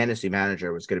 any fantasy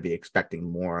manager was going to be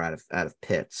expecting more out of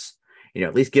Pitts.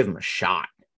 At least give him a shot.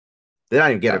 They don't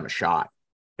even give him a shot.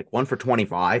 Like 1 for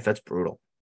 25, that's brutal.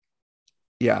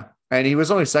 Yeah, and he was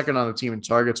only second on the team in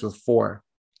targets with 4.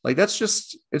 Like it's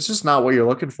just not what you're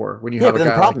looking for when you have a guy like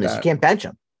that. The problem is you can't bench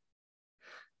him.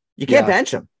 You can't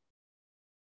bench him.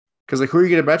 Because who are you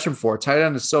going to bench him for? Tight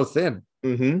end is so thin.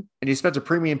 Mm-hmm. And you spent a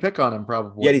premium pick on him,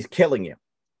 probably. Yet he's killing you.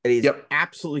 And he's Yep.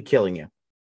 absolutely killing you.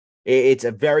 It's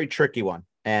a very tricky one.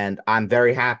 And I'm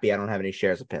very happy I don't have any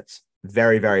shares of Pitts.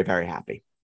 Very, very, very happy.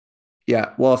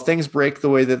 Yeah. Well, if things break the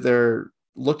way that they're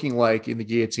looking like in the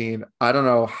guillotine, I don't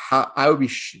know how. I would be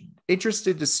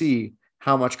interested to see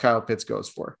how much Kyle Pitts goes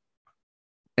for.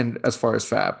 And as far as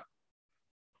fab,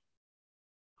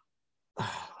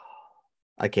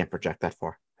 I can't project that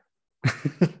far.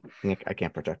 I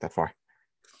can't project that far.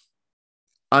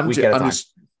 I'm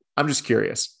just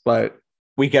curious, but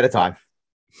week at a time.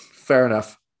 Fair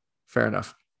enough. Fair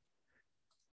enough.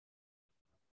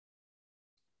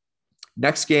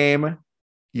 Next game,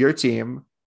 your team,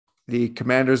 the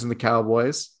Commanders and the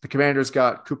Cowboys. The Commanders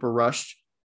got Cooper Rush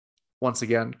once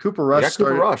again. Cooper Rush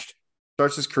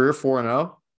starts his career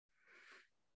 4-0.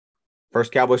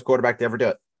 First Cowboys quarterback to ever do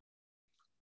it.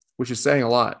 Which is saying a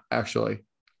lot, actually.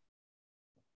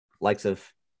 Likes of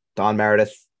Don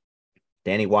Meredith,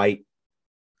 Danny White,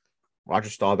 Roger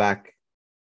Staubach,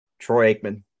 Troy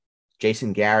Aikman,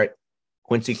 Jason Garrett,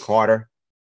 Quincy Carter,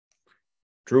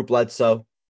 Drew Bledsoe,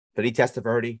 Vinny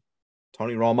Testaverde,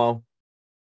 Tony Romo,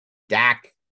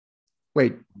 Dak.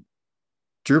 Wait,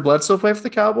 Drew Bledsoe played for the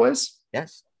Cowboys?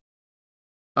 Yes.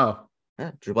 Oh.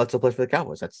 Yeah, Drew Bledsoe played for the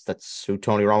Cowboys. That's who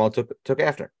Tony Romo took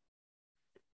after.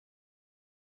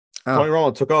 Oh. Tony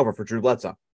Romo took over for Drew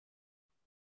Bledsoe.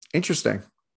 Interesting.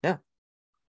 Yeah.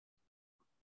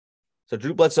 So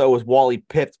Drew Bledsoe was Wally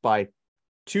pipped by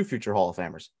 2 future Hall of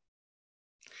Famers.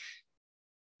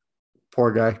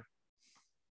 Poor guy.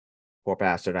 Poor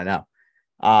bastard, I know.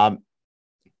 I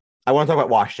want to talk about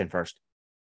Washington first.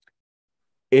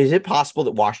 Is it possible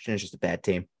that Washington is just a bad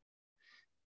team?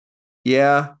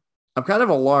 Yeah. I'm kind of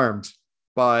alarmed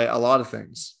by a lot of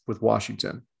things with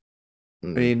Washington.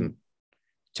 Mm-hmm. I mean,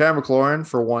 Terry McLaurin,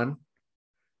 for one.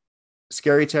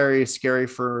 Scary Terry is scary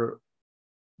for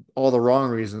all the wrong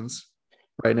reasons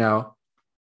right now.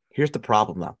 Here's the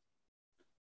problem, though.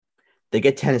 They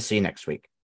get Tennessee next week.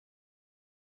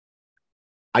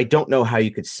 I don't know how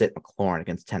you could sit McLaurin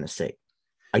against Tennessee.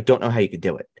 I don't know how you could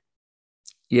do it.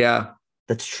 Yeah.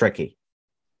 That's tricky.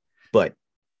 But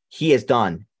he has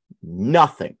done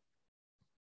nothing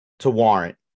to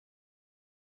warrant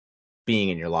being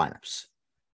in your lineups.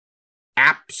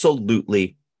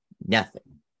 Absolutely nothing.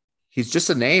 He's just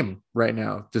a name right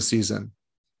now this season.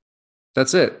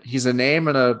 That's it. He's a name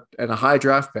and a high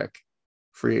draft pick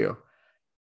for you.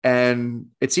 And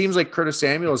it seems like Curtis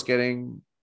Samuel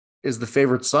is the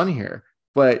favorite son here.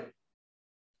 But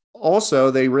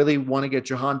also they really want to get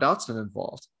Jahan Dotson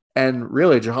involved. And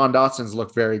really, Jahan Dotson's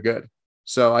looked very good.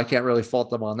 So I can't really fault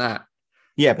them on that.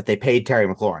 Yeah, but they paid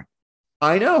Terry McLaurin.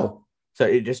 I know. So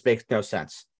it just makes no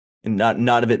sense. And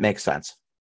none of it makes sense.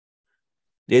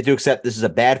 You have to accept this is a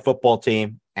bad football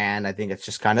team, and I think it's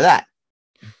just kind of that.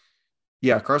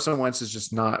 Yeah, Carson Wentz is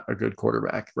just not a good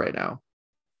quarterback right now.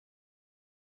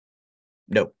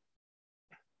 No.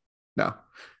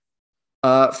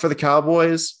 For the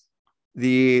Cowboys,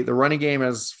 the running game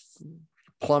has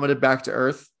plummeted back to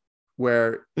earth,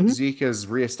 where Zeke has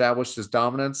reestablished his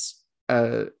dominance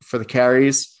for the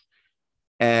carries,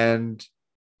 and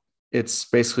it's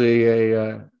basically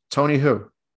a Tony who.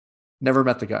 Never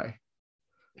met the guy.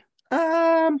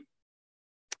 I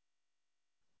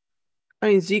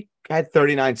mean, Zeke had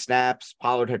 39 snaps.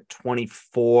 Pollard had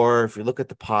 24. If you look at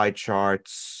the pie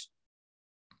charts,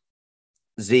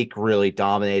 Zeke really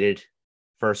dominated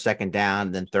first, second down,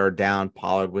 and then third down.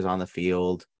 Pollard was on the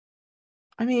field.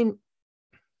 I mean,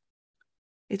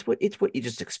 it's what you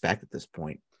just expect at this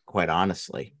point, quite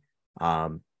honestly.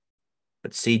 But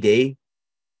CD,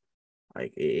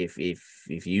 like if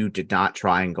you did not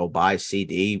try and go buy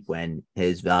CD when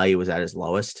his value was at his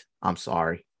lowest, I'm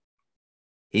sorry.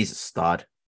 He's a stud.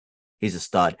 He's a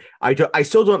stud. I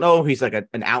still don't know if he's like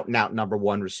an out-and-out number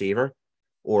one receiver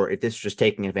or if this is just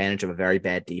taking advantage of a very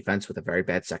bad defense with a very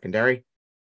bad secondary.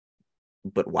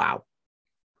 But wow.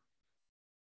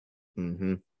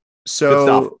 Mm-hmm. So good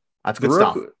stuff. That's good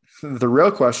stuff. The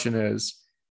real question is,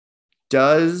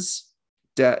 because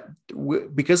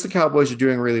the Cowboys are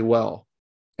doing really well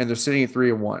and they're sitting at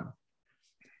 3-1,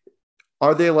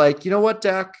 are they like, you know what,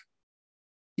 Dak?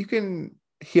 You can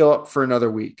heal up for another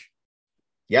week.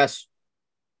 Yes.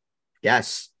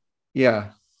 Yeah.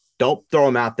 Don't throw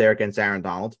him out there against Aaron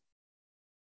Donald.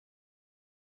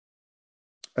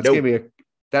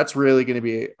 That's really going to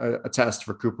be a test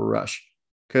for Cooper Rush.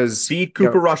 Because feed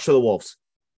Cooper Rush to the Wolves.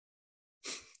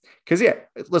 Because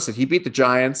listen, he beat the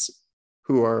Giants,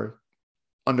 who are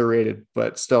underrated,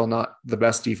 but still not the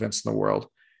best defense in the world.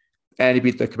 And he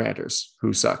beat the Commanders,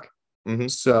 who suck. Mm-hmm.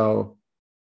 So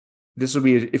this will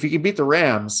be, if he can beat the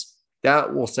Rams,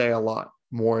 that will say a lot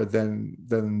more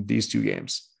than these two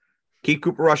games. Keep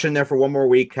Cooper Rush in there for one more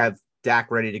week. Have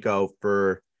Dak ready to go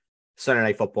for Sunday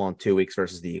Night Football in 2 weeks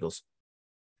versus the Eagles.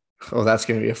 Oh, that's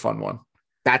going to be a fun one.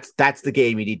 That's the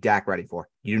game you need Dak ready for.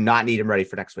 You do not need him ready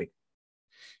for next week.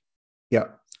 Yeah.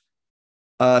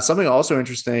 Something also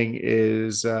interesting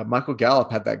is Michael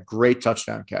Gallup had that great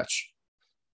touchdown catch.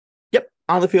 Yep.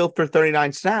 On the field for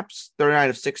 39 snaps,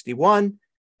 39 of 61.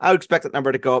 I would expect that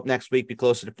number to go up next week, be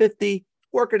closer to 50,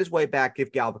 working his way back,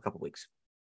 give Gallup a couple weeks.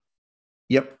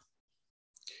 Yep.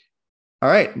 All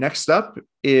right. Next up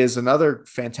is another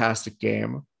fantastic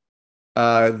game.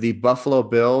 The Buffalo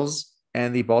Bills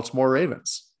and the Baltimore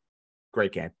Ravens.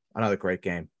 Great game. Another great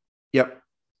game. Yep.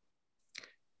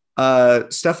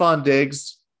 Stephon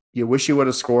Diggs, you wish you would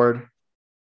have scored.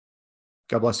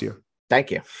 God bless you.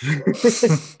 Thank you.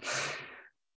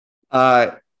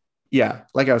 Yeah,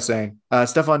 like I was saying,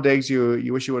 Stephon Diggs,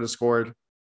 you wish you would have scored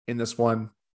in this one.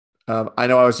 I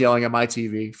know I was yelling at my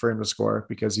TV for him to score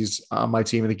because he's on my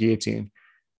team in the guillotine,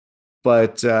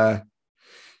 but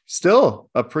still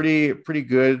a pretty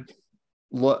good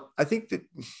look. I think that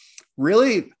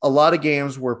really a lot of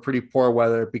games were pretty poor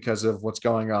weather because of what's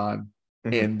going on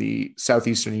in the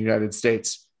southeastern United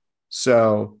States.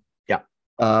 So yeah,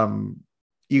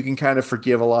 you can kind of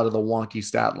forgive a lot of the wonky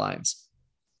stat lines,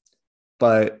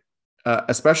 but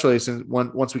especially since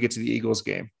once we get to the Eagles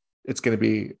game, it's going to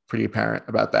be pretty apparent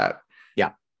about that.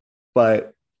 Yeah.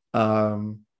 But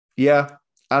yeah,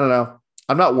 I don't know.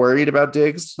 I'm not worried about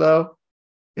Diggs though.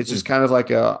 It's just kind of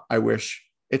like I wish.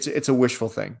 It's a wishful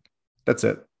thing. That's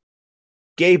it.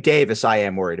 Gabe Davis, I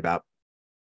am worried about.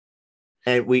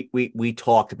 And we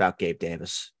talked about Gabe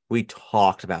Davis. We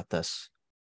talked about this.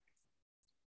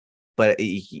 But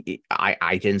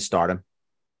I didn't start him.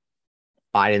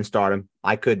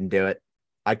 I couldn't do it.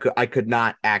 I could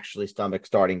not actually stomach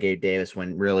starting Gabe Davis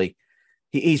when really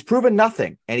he's proven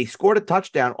nothing, and he scored a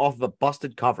touchdown off of a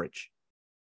busted coverage.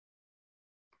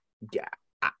 Yeah,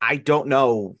 I don't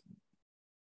know.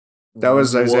 That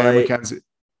was Isaiah McKenzie.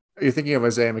 You're thinking of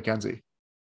Isaiah McKenzie?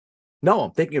 No,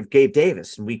 I'm thinking of Gabe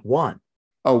Davis in week 1.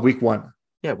 Oh, week 1.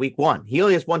 Yeah, week 1. He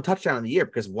only has one touchdown in the year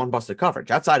because of one busted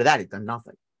coverage. Outside of that, he's done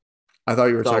nothing. I thought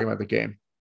you were talking about the game.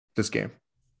 This game.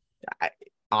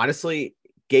 Honestly,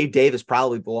 Gabe Davis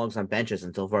probably belongs on benches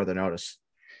until further notice.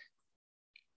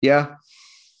 Yeah.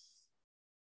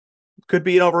 Could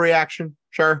be an overreaction,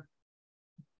 sure.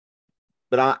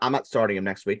 But I'm not starting him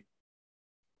next week.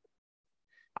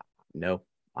 No,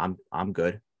 I'm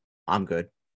good. I'm good.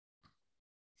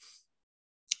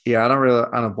 Yeah, I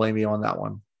don't blame you on that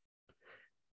one.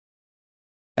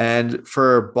 And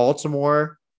for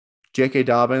Baltimore, J.K.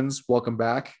 Dobbins, welcome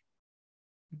back.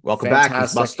 Welcome back.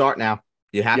 He must start now.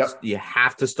 You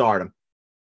have to start him.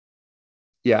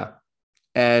 Yeah.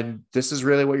 And this is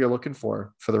really what you're looking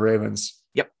for the Ravens.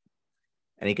 Yep.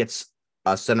 And he gets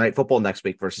Sunday Night Football next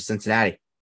week versus Cincinnati.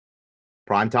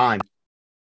 Prime time.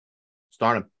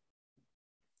 Start him.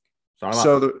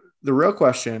 So the real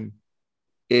question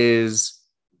is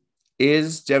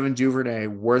Devin Duvernay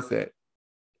worth it?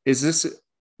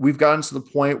 We've gotten to the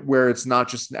point where it's not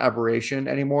just an aberration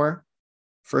anymore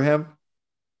for him?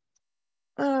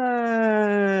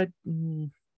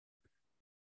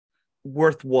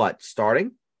 Worth what?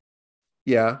 Starting?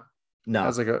 Yeah.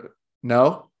 No.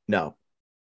 No.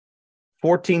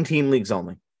 14 team leagues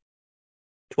only.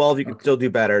 12 you could still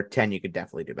do better. 10 you could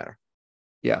definitely do better.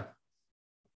 Yeah.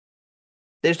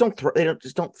 They just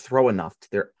don't throw enough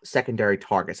to their secondary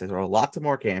targets. They throw lots of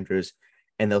Mark Andrews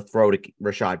and they'll throw to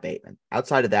Rashad Bateman.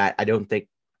 Outside of that, I don't think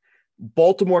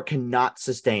Baltimore cannot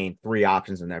sustain 3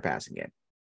 options in their passing game.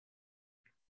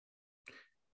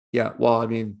 Yeah, well, I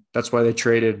mean, that's why they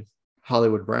traded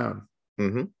Hollywood Brown.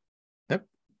 Mm-hmm. Yep.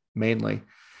 Mainly.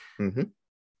 Mm-hmm.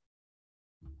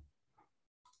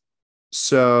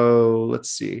 So let's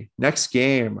see. Next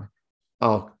game.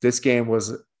 Oh, this game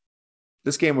was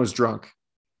drunk.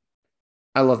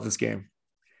 I love this game.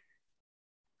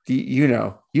 You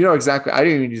know exactly. I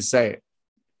didn't even need to say it.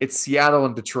 It's Seattle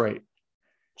and Detroit.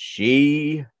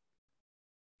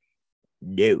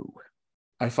 No.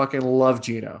 I fucking love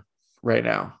Geno right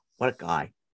now. What a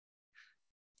guy.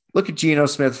 Look at Geno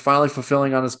Smith finally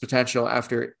fulfilling on his potential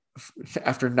after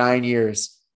 9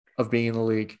 years of being in the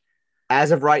league.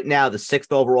 As of right now, the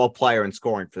 6th overall player in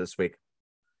scoring for this week.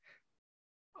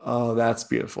 Oh, that's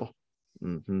beautiful.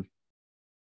 Mm-hmm.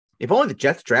 If only the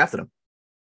Jets drafted him.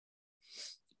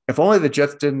 If only the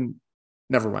Jets didn't.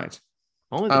 Never mind.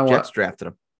 Only the Jets drafted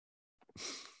him.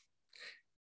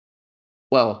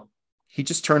 Well, he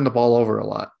just turned the ball over a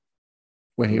lot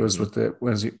when he was with the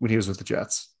when he was with the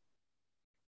Jets.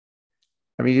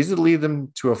 I mean, he did lead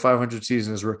them to a 500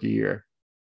 season his rookie year,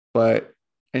 and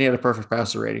he had a perfect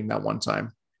passer rating that one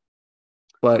time.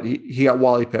 But he got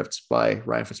Wally pipped by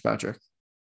Ryan Fitzpatrick.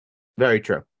 Very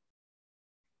true.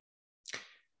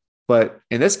 But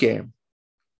in this game,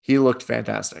 he looked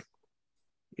fantastic.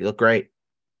 He looked great.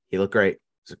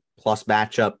 It's a plus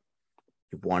matchup.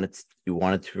 You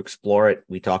wanted to explore it.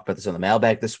 We talked about this on the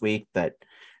mailbag this week that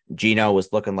Geno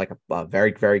was looking like a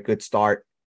very, very good start.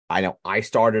 I know I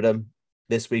started him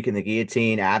this week in the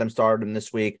guillotine. Adam started him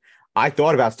this week. I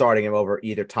thought about starting him over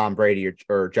either Tom Brady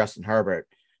or Justin Herbert,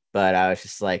 but I was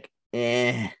just like,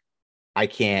 I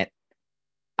can't.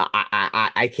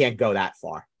 I can't go that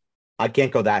far.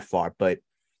 But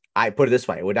I put it this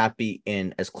way: it would not be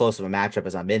in as close of a matchup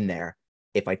as I'm in there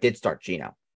if I did start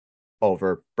Geno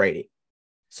over Brady.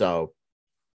 So,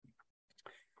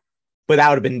 but that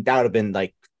would have been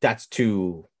like that's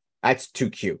too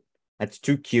cute. That's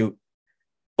too cute.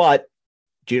 But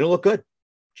Geno looked good.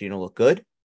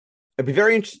 I'd be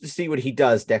very interested to see what he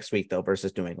does next week though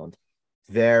versus New England.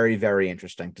 Very, very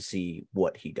interesting to see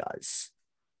what he does.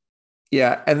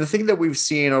 Yeah, and the thing that we've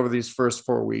seen over these first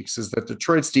 4 weeks is that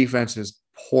Detroit's defense is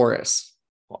porous.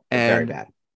 Very bad.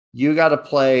 You got to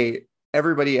play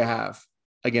everybody you have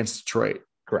against Detroit.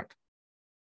 Correct.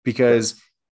 Because,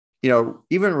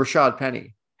 even Rashad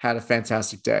Penny had a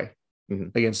fantastic day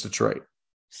against Detroit.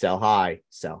 Sell high,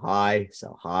 sell high,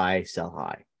 sell high, sell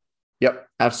high. Yep,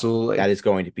 absolutely. That is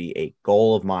going to be a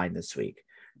goal of mine this week,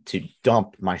 to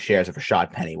dump my shares of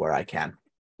Rashad Penny where I can.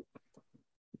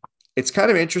 It's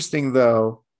kind of interesting,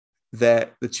 though,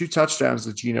 that the 2 touchdowns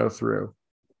that Geno threw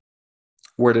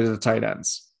were to the tight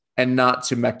ends and not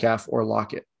to Metcalf or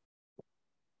Lockett.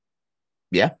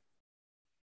 Yeah.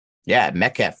 Yeah,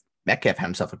 Metcalf had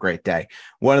himself a great day.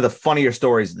 One of the funnier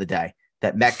stories of the day,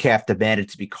 that Metcalf demanded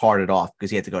to be carted off because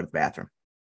he had to go to the bathroom.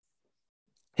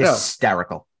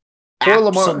 Hysterical. No.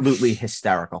 Absolutely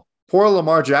hysterical. Poor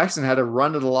Lamar Jackson had to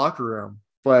run to the locker room,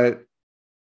 but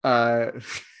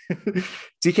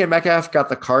DK Metcalf got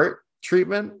the cart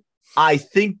treatment. I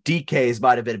think DK's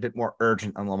might have been a bit more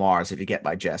urgent than Lamar's, if you get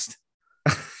my gist.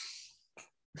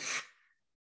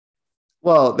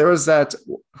 Well, there was that.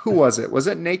 Who was it? Was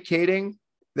it Nate Kading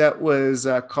that was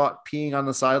caught peeing on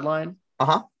the sideline?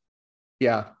 Uh-huh.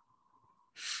 Yeah.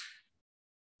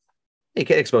 You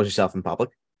can't expose yourself in public.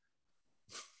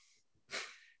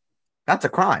 That's a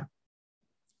crime.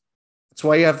 That's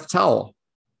why you have the towel.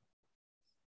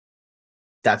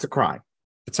 That's a crime.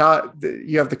 It's how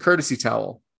you have the courtesy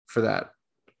towel for that.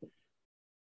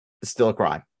 It's still a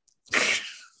crime.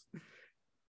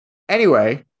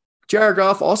 Anyway, Jared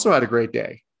Goff also had a great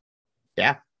day.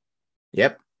 Yeah.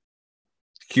 Yep.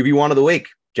 QB1 of the week,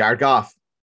 Jared Goff.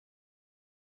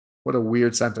 What a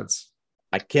weird sentence.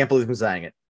 I can't believe I'm saying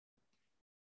it.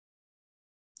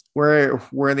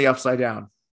 We're in the upside down.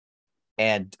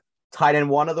 And tight end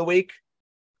 1 of the week,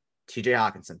 TJ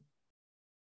Hawkinson.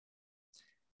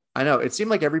 I know. It seemed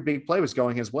like every big play was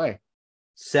going his way.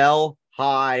 Sell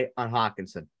high on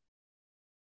Hawkinson.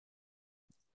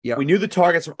 Yeah. We knew the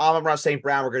targets from Amon-Ra St.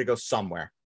 Brown were going to go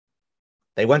somewhere.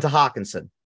 They went to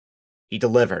Hawkinson. He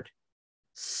delivered.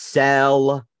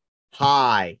 Sell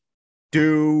high.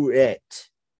 Do it.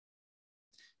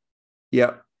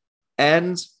 Yep.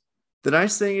 And the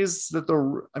nice thing is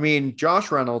that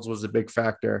Josh Reynolds was a big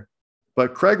factor,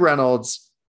 but Craig Reynolds,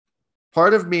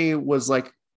 part of me was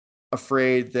like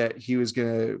afraid that he was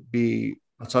going to be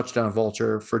a touchdown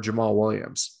vulture for Jamal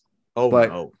Williams. But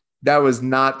no. That was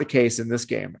not the case in this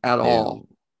game at all.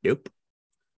 Nope.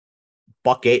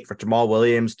 $1.08 for Jamal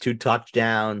Williams, 2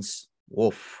 touchdowns.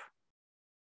 Woof.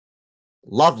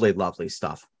 Lovely, lovely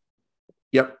stuff.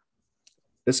 Yep.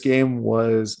 This game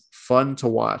was fun to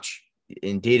watch.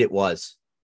 Indeed it was.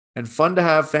 And fun to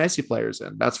have fantasy players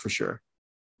in, that's for sure.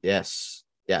 Yes.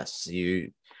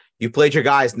 You played your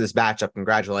guys in this matchup.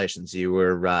 Congratulations. You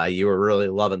were really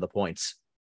loving the points.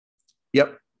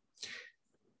 Yep.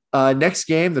 Next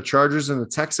game, the Chargers and the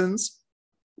Texans.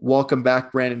 Welcome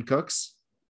back, Brandon Cooks.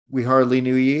 We hardly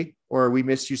knew ye, or we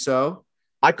missed you so.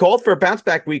 I called for a bounce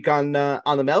back week on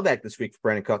the mailbag this week for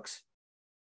Brandon Cooks.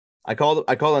 I called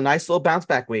a nice little bounce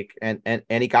back week, and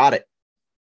he got it.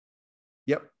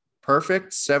 Yep.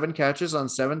 Perfect. 7 catches on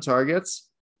 7 targets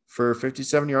for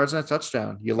 57 yards and a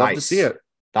touchdown. You love to see it.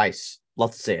 Nice.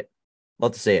 Love to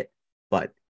see it.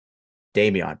 But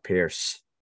Dameon Pierce.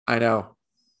 I know.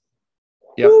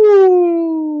 Yep.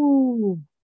 Woo!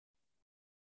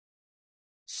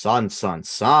 Son.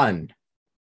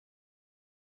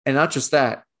 And not just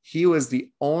that, he was the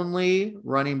only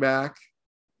running back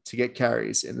to get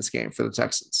carries in this game for the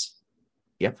Texans.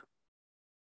 Yep.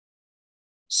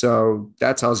 So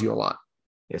that tells you a lot.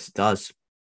 Yes, it does.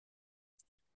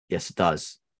 Yes, it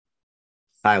does.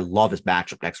 I love his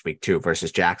matchup next week too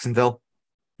versus Jacksonville.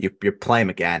 You play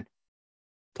him again.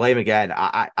 Play him again.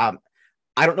 I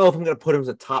don't know if I'm going to put him as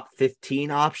a top 15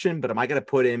 option, but am I going to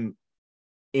put him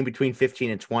in between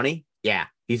 15 and 20? Yeah,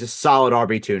 he's a solid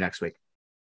RB2 next week.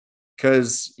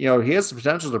 Because, you know, he has the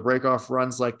potential to break off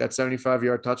runs like that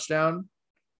 75-yard touchdown.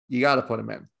 You got to put him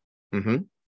in. Mm-hmm.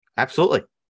 Absolutely.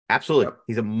 Absolutely. Yep.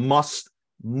 He's a must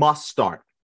start.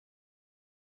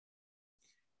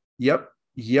 Yep.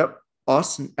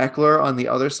 Austin Eckler on the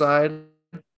other side.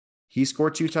 He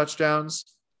scored 2 touchdowns.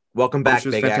 Welcome back,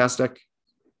 Big fantastic. Ek.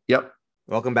 Yep.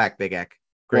 Welcome back, Big Ek.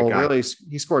 Great guy. Really,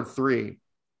 he scored 3.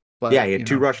 But yeah, he had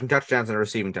 2 rushing touchdowns and a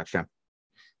receiving touchdown.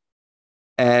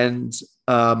 And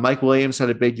Mike Williams had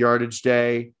a big yardage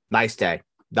day. Nice day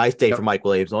for Mike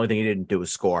Williams. The only thing he didn't do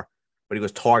was score, but he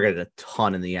was targeted a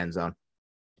ton in the end zone.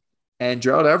 And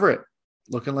Gerald Everett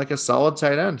looking like a solid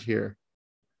tight end here.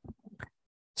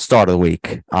 Start of the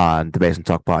week on the Basement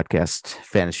Talk podcast,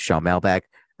 Fantasy Show Mailbag.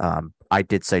 I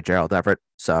did say Gerald Everett,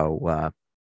 so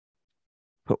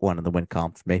put 1 in the win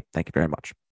column for me. Thank you very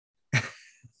much.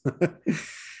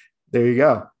 There you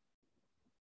go.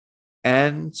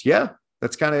 And yeah,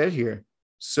 that's kind of it here.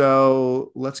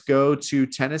 So let's go to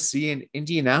Tennessee and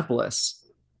Indianapolis.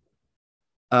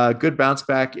 Good bounce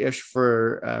back-ish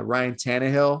for Ryan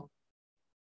Tannehill,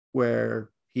 where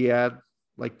he had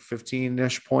like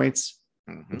 15-ish points,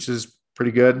 which is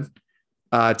pretty good.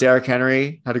 Derrick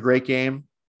Henry had a great game.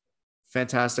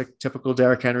 Fantastic, typical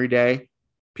Derrick Henry day.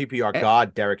 PPR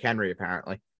god, Derrick Henry,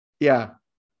 apparently. Yeah.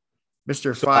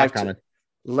 Mr. 5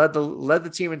 led the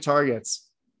team in targets.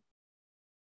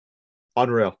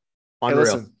 Unreal. Hey,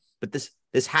 listen, but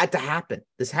this had to happen.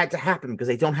 This had to happen because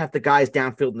they don't have the guys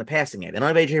downfield in the passing game. They don't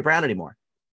have A.J. Brown anymore.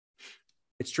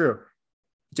 It's true.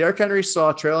 Derrick Henry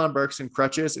saw Treylon Burks in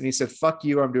crutches, and he said, fuck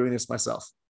you, I'm doing this myself.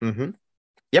 Mm-hmm.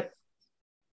 Yep.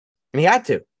 And he had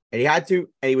to. And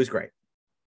he was great.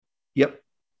 Yep.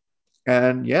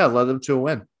 And yeah, led them to a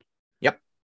win. Yep.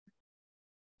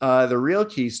 The real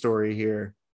key story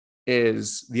here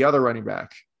is the other running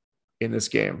back in this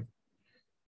game.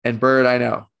 And Bird, I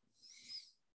know.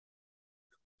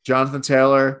 Jonathan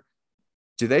Taylor,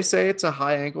 do they say it's a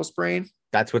high ankle sprain?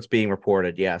 That's what's being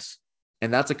reported, yes.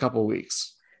 And that's a couple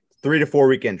weeks. 3 to 4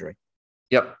 week injury.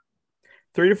 Yep.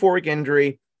 3 to 4 week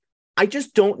injury. I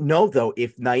just don't know, though,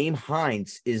 if Nyheim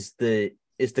Hines is the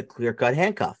clear-cut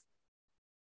handcuff.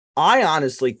 I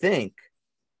honestly think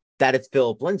that it's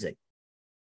Phillip Lindsay.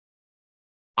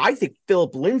 I think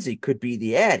Phillip Lindsay could be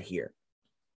the ad here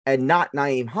and not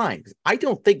Nyheim Hines. I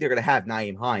don't think they're going to have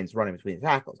Nyheim Hines running between the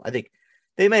tackles. I think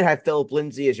they might have Phillip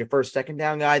Lindsay as your first, second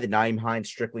down guy, the Nyheim Hines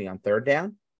strictly on third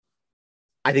down.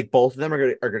 I think both of them are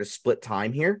going to split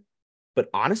time here. But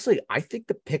honestly, I think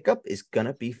the pickup is going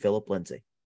to be Phillip Lindsay.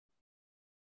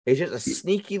 It's just a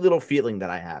sneaky little feeling that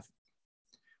I have.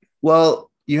 Well,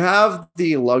 you have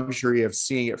the luxury of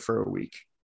seeing it for a week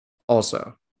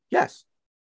also. Yes.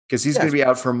 Because he's going to be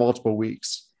out for multiple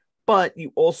weeks. But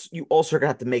you also are going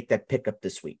to have to make that pickup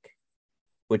this week,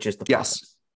 which is the problem.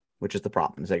 Yes. Which is the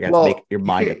problem. Is that you have to make your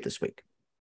mind up this week.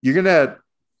 You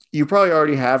probably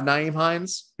already have Nyheim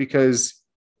Hines because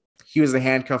he was the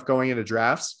handcuff going into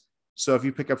drafts. So if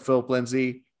you pick up Phillip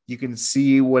Lindsay, you can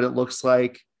see what it looks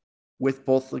like with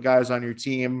both the guys on your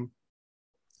team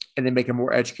and then make a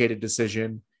more educated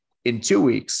decision in 2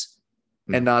 weeks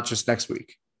and not just next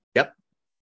week. Yep.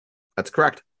 That's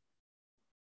correct.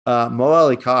 Mo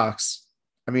Alie-Cox.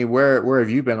 I mean, where have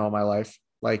you been all my life?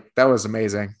 Like, that was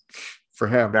amazing for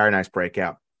him. Very nice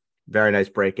breakout. Very nice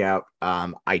breakout.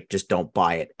 I just don't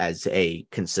buy it as a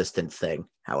consistent thing.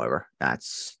 However,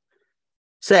 that's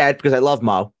sad because I love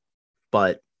Mo,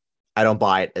 but I don't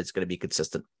buy it. It's going to be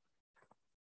consistent.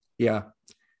 Yeah.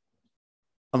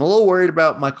 I'm a little worried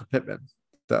about Michael Pittman,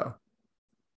 though.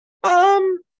 A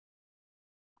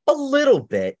little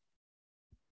bit.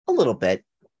 A little bit.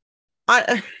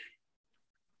 A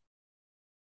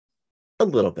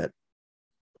little bit.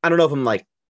 I don't know if I'm like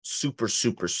super,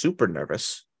 super, super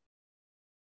nervous,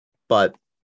 but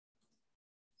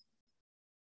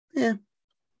yeah.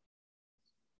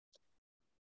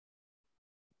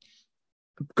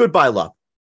 Goodbye, low.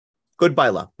 Goodbye,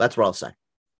 low. That's what I'll say.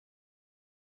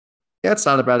 Yeah, it's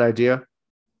not a bad idea.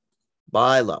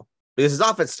 Buy low. Because his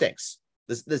offense stinks.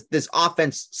 This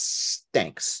offense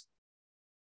stinks.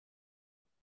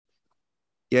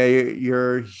 Yeah,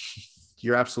 you're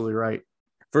absolutely right.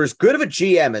 For as good of a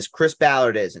GM as Chris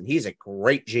Ballard is, and he's a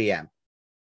great GM,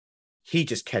 he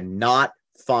just cannot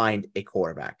find a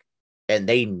quarterback, and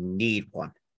they need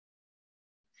one.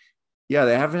 Yeah,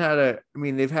 they haven't had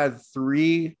they've had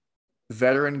 3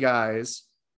 veteran guys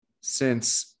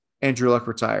since Andrew Luck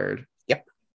retired. Yep.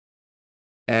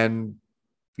 And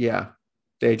yeah,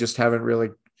 they just haven't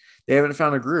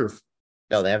found a groove.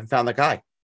 No, they haven't found the guy.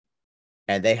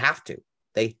 And they have to.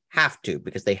 They have to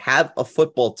because they have a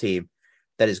football team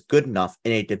that is good enough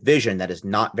in a division that is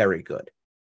not very good.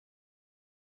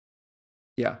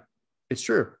 Yeah, it's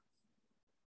true.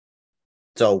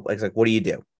 So it's like, what do you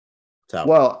do? So,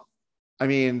 well, I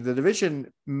mean, the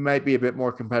division might be a bit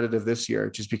more competitive this year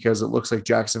just because it looks like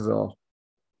Jacksonville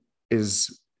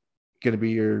is going to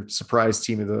be your surprise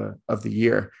team of the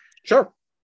year. sure.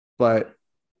 But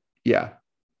yeah,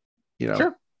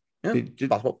 Sure. Yeah,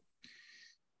 possible.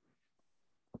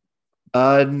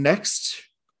 Next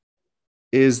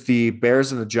is the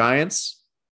Bears and the Giants.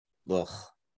 Ugh.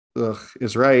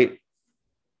 Is right.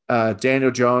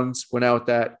 Daniel Jones went out with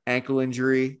that ankle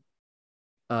injury.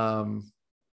 What are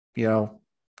you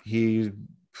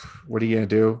going to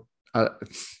do? I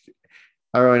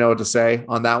don't really know what to say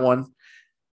on that one.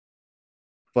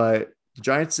 But the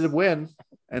Giants did win,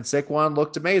 and Saquon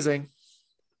looked amazing.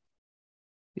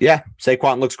 Yeah,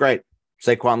 Saquon looks great.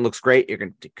 You're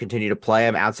going to continue to play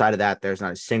him. Outside of that, there's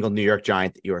not a single New York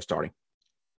Giant that you are starting.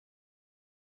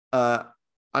 I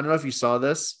don't know if you saw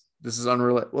this. This is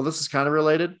unrelated. Well, this is kind of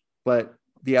related, but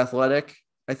The Athletic,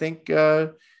 I think,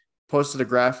 posted a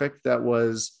graphic that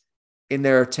was in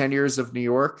their 10 years of New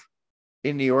York.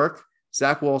 In New York,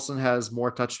 Zach Wilson has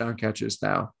more touchdown catches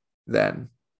now than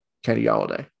Kenny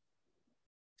Golladay.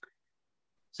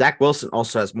 Zach Wilson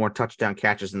also has more touchdown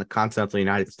catches in the continental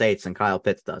United States than Kyle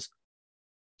Pitts does.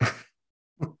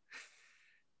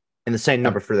 And the same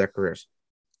number for their careers.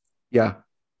 Yeah,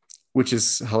 which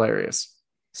is hilarious.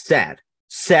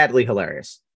 Sadly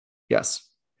hilarious. Yes.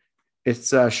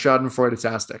 It's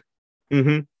schadenfreude-tastic.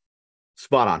 Mm-hmm.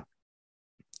 Spot on.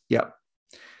 Yep.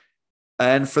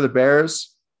 And for the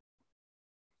Bears,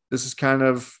 this is kind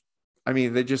of,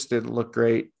 they just didn't look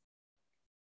great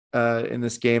in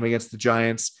this game against the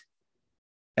Giants.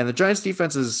 And the Giants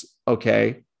defense is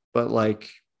okay, but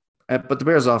the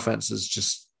Bears offense is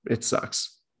just, it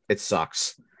sucks. It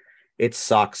sucks.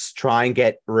 Try and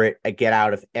get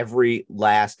out of every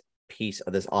last piece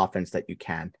of this offense that you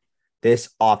can. This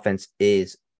offense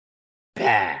is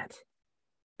bad.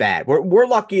 We're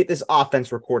lucky this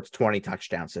offense records 20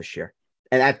 touchdowns this year.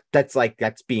 And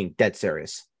that's being dead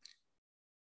serious.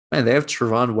 Man, they have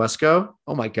Trevon Wesco.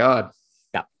 Oh my God.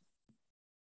 Yeah.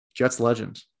 Jets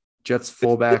legend. Jets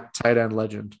fullback, tight end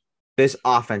legend. This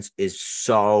offense is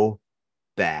so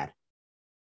bad.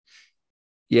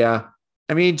 Yeah.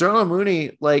 Darnell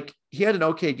Mooney, he had an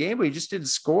okay game, but he just didn't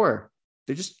score.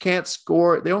 They just can't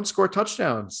score. They don't score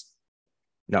touchdowns.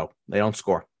 No, they don't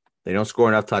score. They don't score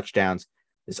enough touchdowns.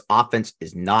 This offense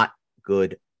is not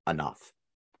good enough.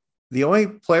 The only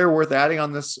player worth adding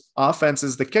on this offense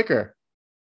is the kicker.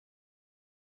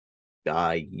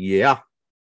 Yeah.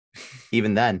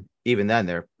 Even then,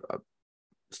 there are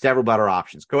several better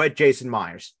options. Go ahead, Jason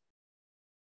Myers.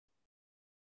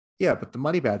 Yeah, but the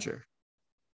Money Badger.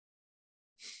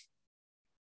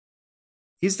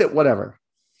 He's that whatever.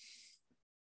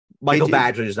 Michael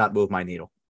Badger does not move my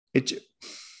needle.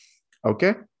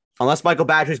 Okay. Unless Michael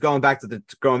Badger is going back to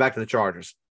the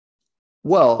Chargers.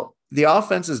 Well, the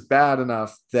offense is bad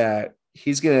enough that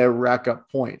he's going to rack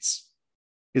up points.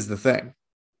 Is the thing.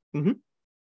 Mm-hmm.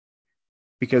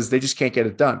 Because they just can't get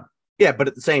it done. Yeah, but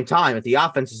at the same time, if the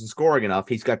offense isn't scoring enough,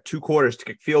 he's got 2 quarters to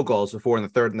kick field goals before in the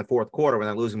third and the fourth quarter when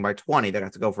they're losing by 20, they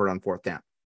have to go for it on 4th down.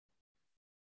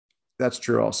 That's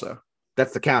true also.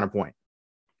 That's the counterpoint.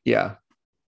 Yeah.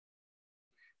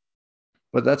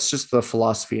 But that's just the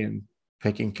philosophy in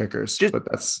picking kickers. But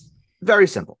that's very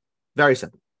simple. Very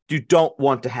simple. You don't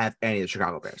want to have any of the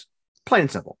Chicago Bears. Plain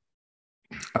and simple.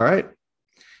 All right.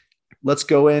 Let's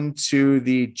go into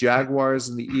the Jaguars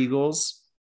and the Eagles.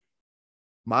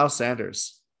 Miles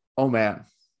Sanders. Oh, man.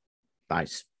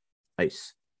 Nice.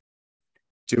 Nice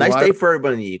day for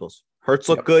everybody in the Eagles. Hurts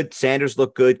looked good. Sanders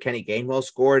looked good. Kenny Gainwell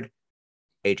scored.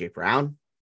 A.J. Brown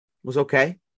was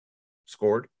okay.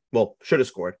 Scored. Well, should have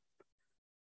scored.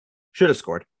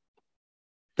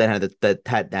 They had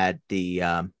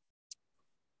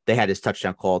his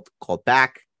touchdown called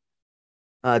back.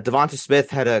 Devonta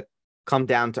Smith had a come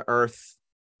down to earth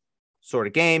sort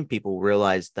of game. People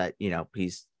realized that,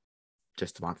 he's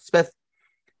just Devonta Smith.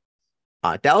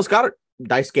 Dallas Goedert,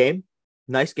 nice game.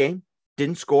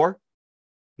 Didn't score.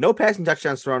 No passing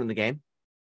touchdowns thrown in the game.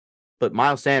 But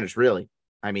Miles Sanders, really,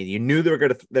 you knew they were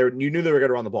going to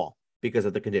run the ball because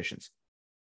of the conditions.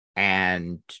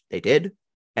 And they did,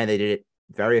 and they did it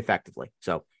very effectively.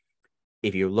 So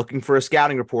if you're looking for a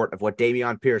scouting report of what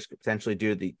Dameon Pierce could potentially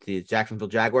do to the Jacksonville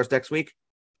Jaguars next week,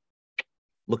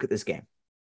 look at this game.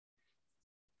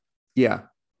 Yeah.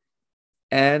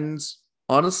 And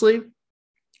honestly,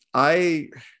 I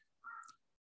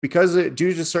because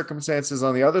due to circumstances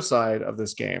on the other side of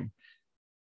this game,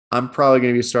 I'm probably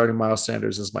going to be starting Miles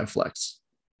Sanders as my flex,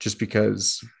 just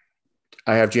because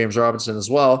I have James Robinson as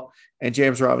well, and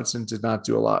James Robinson did not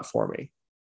do a lot for me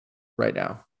right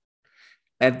now,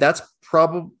 and that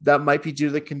might be due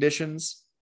to the conditions,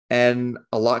 and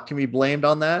a lot can be blamed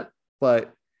on that.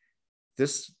 But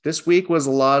this week was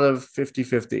a lot of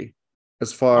 50-50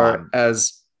 as far Um,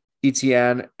 as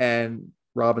Etienne and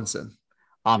Robinson.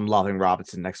 I'm loving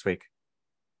Robinson next week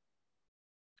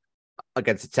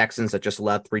against the Texans that just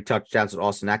allowed 3 touchdowns with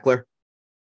Austin Eckler.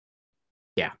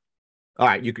 Yeah. All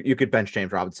right. You could bench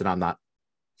James Robinson. I'm not.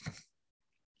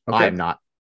 I am Okay. not.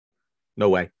 No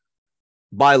way.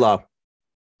 Buy low.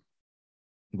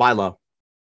 Buy low.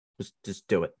 Just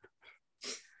do it.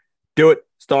 Do it.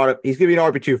 Start it. He's gonna be an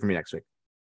RB2 for me next week.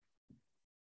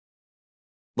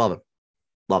 Love him.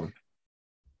 Love him.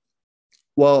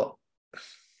 Well,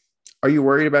 are you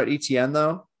worried about ETN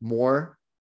though? More,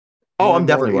 Oh, I'm more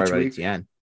definitely worried each about week. ETN.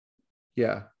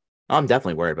 Yeah, I'm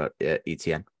definitely worried about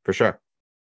ETN for sure.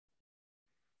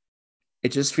 it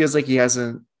just feels like he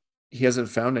hasn't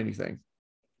found anything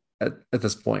at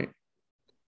this point.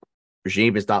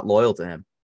 Regime is not loyal to him.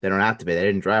 They don't have to be. They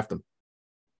didn't draft him.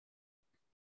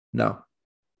 No.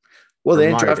 Well,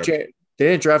 Urban Meyer did. They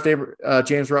didn't draft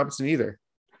James Robinson either.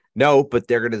 No, but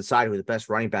they're going to decide who the best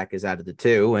running back is out of the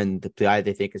two, and the guy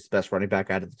they think is the best running back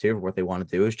out of the two for what they want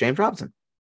to do is James Robinson.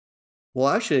 Well,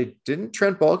 actually, didn't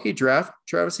Trent Baalke draft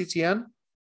Travis Etienne?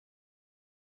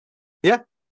 Yeah,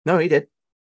 no, he did.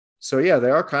 So yeah, they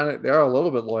are a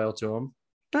little bit loyal to him.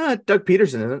 Doug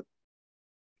Peterson isn't.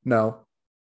 No.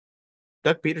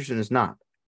 Doug Peterson is not.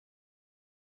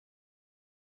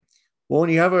 Well, when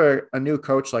you have a new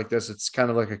coach like this, it's kind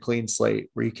of like a clean slate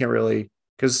where you can't really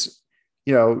because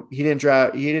he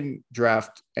didn't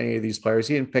draft any of these players.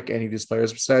 He didn't pick any of these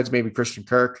players besides maybe Christian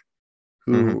Kirk,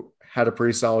 Mm-hmm. who had a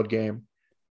pretty solid game.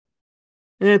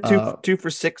 Yeah, Uh, two for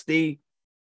 60.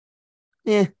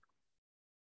 Yeah.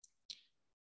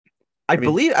 I I mean,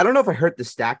 believe, I don't know if I heard the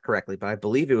stat correctly, but I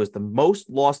believe it was the most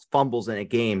lost fumbles in a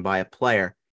game by a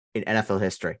player in NFL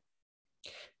history.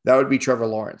 that would be Trevor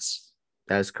Lawrence,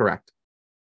 That is correct.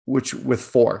 which with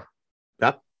 4.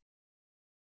 Yep.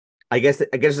 I guess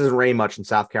it doesn't rain much in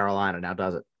South Carolina now,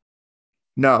 does it?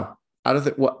 No, I don't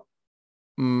think what.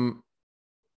 Mm,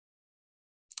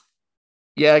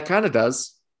 yeah, it kind of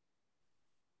does.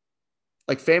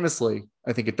 Like famously,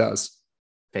 I think it does.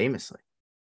 Famously.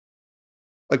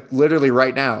 Like literally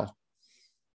right now.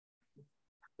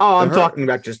 Oh, The I'm hurt. talking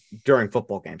about just during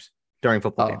football games. During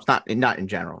football games, Oh, not in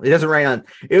general. It doesn't rain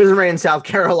in South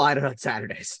Carolina on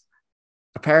Saturdays.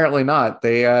 apparently not.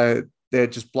 They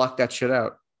just blocked that shit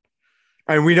out.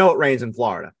 And we know it rains in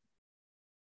Florida.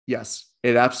 Yes,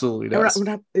 it absolutely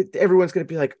And does. everyone's going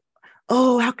to be like,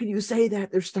 oh, how can you say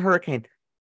that? There's the hurricane.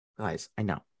 Guys, I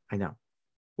know.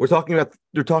 They're talking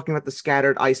about the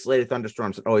scattered, isolated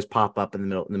thunderstorms that always pop up in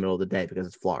the middle of the day because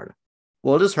it's Florida.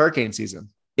 Well, it is hurricane season.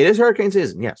 It is hurricane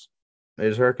season, yes. It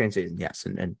is hurricane season, yes.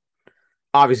 And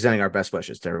obviously sending our best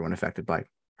wishes to everyone affected by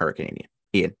Hurricane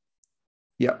Ian.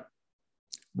 Yeah.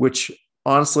 Which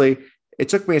honestly, it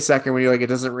took me a second when you're like, it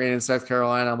doesn't rain in South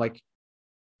Carolina. I'm like,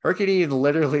 Hurricane Ian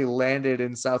literally landed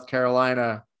in South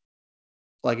Carolina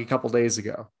like a couple days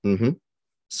ago. Mm-hmm.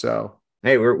 So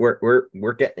Hey,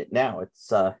 we're getting it now.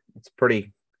 It's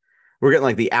pretty. We're getting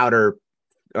like the outer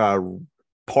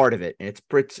part of it, and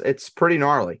it's pretty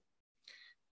gnarly.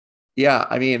 yeah,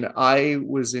 I mean, I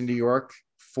was in New York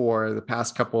for the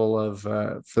past couple of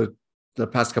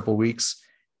weeks,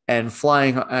 and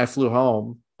I flew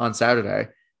home on Saturday,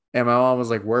 and my mom was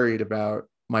like worried about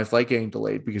my flight getting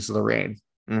delayed because of the rain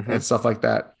Mm-hmm. and stuff like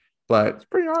that. But It's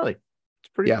pretty gnarly.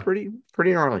 It's yeah, pretty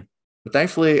gnarly. but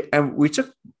thankfully, and we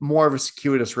took more of a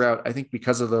circuitous route, I think,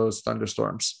 because of those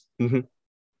thunderstorms. Mm-hmm.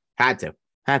 Had to.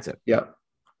 Yeah.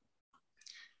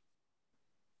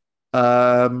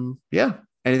 Yeah.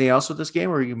 Anything else with this game,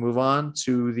 or we can move on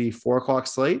to the 4 o'clock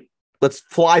slate? Let's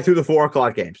fly through the 4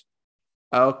 o'clock games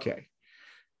Okay.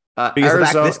 because the fact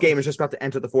Arizona. this game is just about to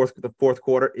enter the fourth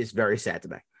quarter is very sad to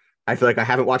me. I feel like I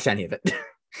haven't watched any of it.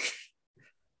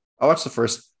 I watched the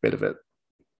first bit of it,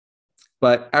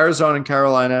 but Arizona and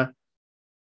Carolina.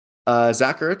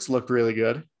 Zach Ertz looked really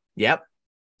good. Yep.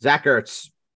 Zach Ertz,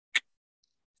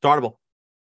 startable.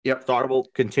 Yep. Startable.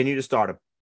 Continue to start him.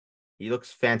 He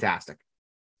looks fantastic.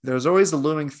 There's always a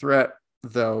looming threat,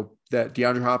 though, that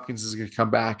DeAndre Hopkins is going to come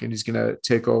back and he's going to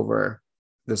take over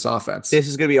this offense. This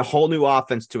is going to be a whole new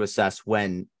offense to assess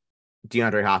when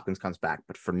DeAndre Hopkins comes back.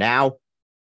 But for now,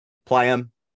 play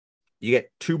him. You get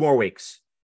 2 more weeks.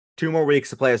 2 more weeks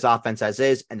to play this offense as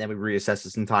is, and then we reassess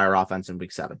this entire offense in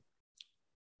week 7.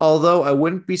 Although I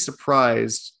wouldn't be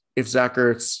surprised if Zach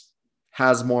Ertz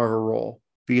has more of a role,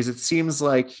 because it seems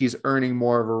like he's earning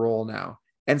more of a role now.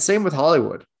 And same with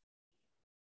Hollywood.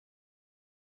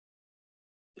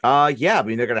 Yeah, I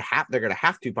mean they're gonna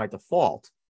have to by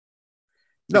default.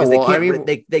 No, Because well,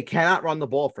 they cannot run the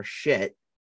ball for shit.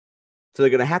 So they're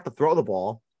gonna have to throw the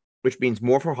ball, which means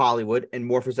more for Hollywood and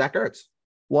more for Zach Ertz.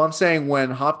 well, I'm saying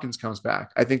when Hopkins comes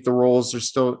back, I think the roles are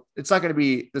still, it's not going to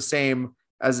be the same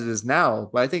as it is now,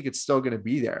 but I think it's still going to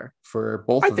be there for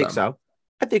both of them.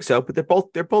 I think so, but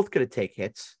they're both gonna take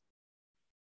hits.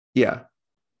 Yeah.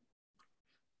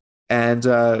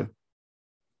 And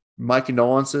my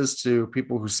condolences to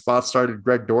people who spot started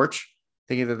Greg Dortch,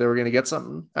 thinking that they were going to get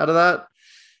something out of that.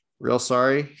 Real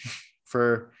sorry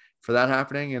for that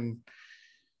happening. And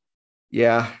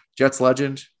yeah, Jets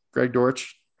legend Greg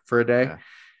Dortch for a day. Yeah.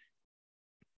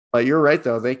 But you're right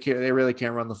though; they really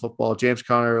can't run the football. James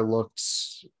Conner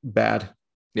looks bad.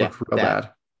 Yeah, Looked real bad.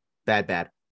 Bad.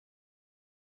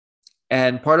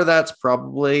 And part of that's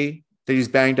probably that he's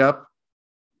banged up.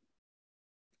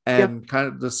 And kind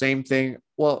of the same thing.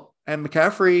 Well, and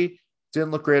McCaffrey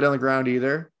didn't look great on the ground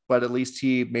either, but at least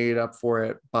he made up for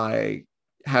it by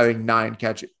having 9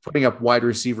 catches, putting up wide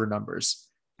receiver numbers.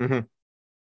 Mm-hmm.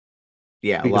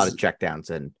 Yeah, Because, a lot of checkdowns,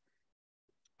 and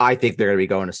I think they're going to be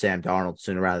going to Sam Darnold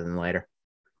sooner rather than later.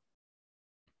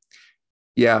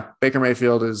 Yeah, Baker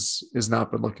Mayfield is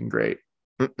not been looking great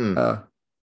at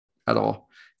all,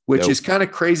 which is kind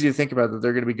of crazy to think about that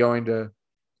they're going to be going to,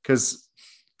 because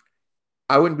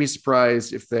I wouldn't be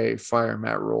surprised if they fire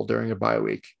Matt Rule during a bye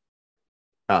week.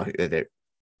 Oh, they're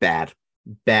bad.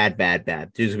 Dude's going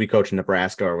to be coaching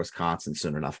Nebraska or Wisconsin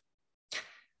soon enough.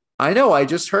 I know. I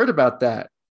just heard about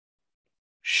that.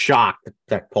 Shocked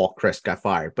that Paul Chryst got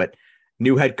fired, but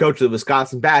new head coach of the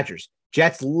Wisconsin Badgers,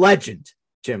 Jets legend,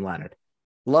 Jim Leonhard.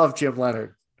 Love Jim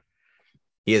Leonhard.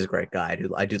 He is a great guy.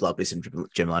 I do love me some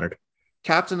Jim Leonhard.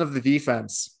 Captain of the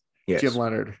defense, yes. Jim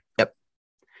Leonhard. Yep.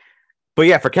 But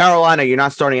yeah, for Carolina, you're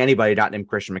not starting anybody not named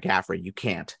Christian McCaffrey. You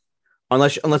can't.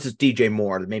 Unless it's DJ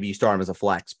Moore. Maybe you start him as a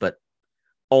flex, but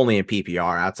only in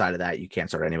PPR. Outside of that, you can't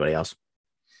start anybody else.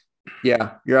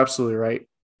 Yeah, you're absolutely right.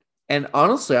 And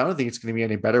honestly, I don't think it's going to be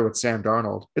any better with Sam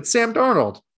Darnold. It's Sam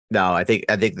Darnold. No, I think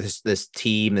this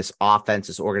team, this offense,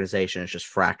 this organization is just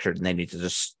fractured, and they need to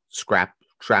just scrap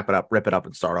it up, rip it up,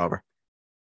 and start over.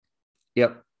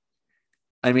 Yep.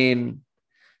 I mean,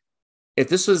 if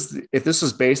this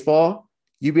was baseball,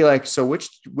 you'd be like, so which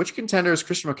contender is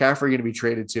Christian McCaffrey going to be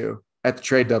traded to at the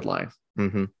trade deadline?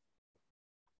 Mm-hmm.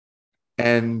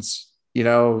 And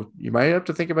you might have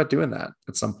to think about doing that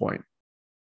at some point.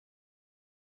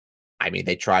 I mean,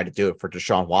 they tried to do it for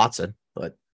Deshaun Watson,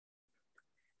 but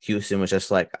Houston was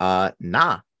just like,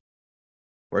 nah,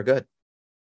 we're good.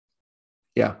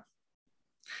 Yeah.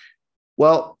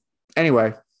 Well,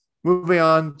 anyway, moving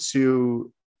on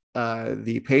to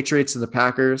the Patriots and the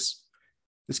Packers.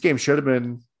 This game should have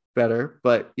been better,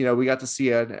 but we got to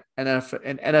see an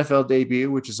NFL debut,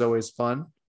 which is always fun.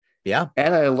 Yeah.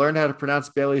 And I learned how to pronounce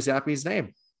Bailey Zappi's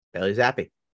name. Bailey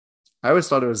Zappi. I always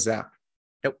thought it was Zapp.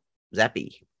 Nope.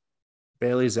 Zappi.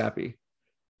 Bailey Zappi.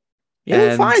 He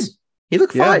looked fine. He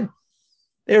looked fine.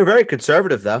 They were very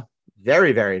conservative, though.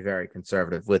 Very, very, very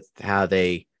conservative with how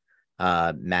they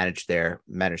manage their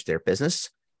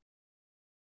business.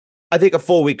 I think a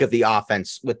full week of the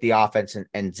offense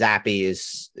and Zappi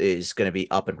is going to be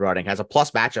up and running. Has a plus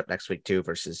matchup next week too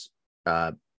versus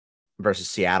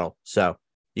Seattle. So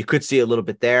you could see a little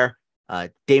bit there.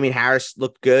 Damian Harris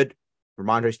looked good.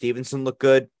 Ramondre Stevenson looked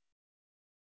good.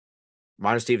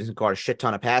 Ramondre Stevenson caught a shit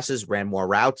ton of passes, ran more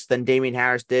routes than Damian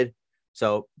Harris did.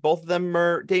 So both of them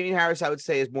are Damian Harris, I would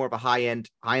say, is more of a high-end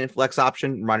flex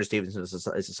option. Ramondre Stevenson is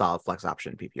a solid flex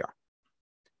option in PPR.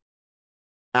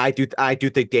 I do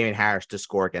think Damian Harris to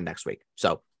score again next week.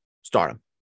 So start him.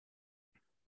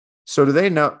 So do they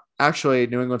know? Actually,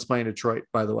 New England's playing Detroit,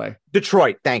 by the way.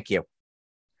 Detroit, thank you.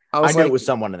 I knew it was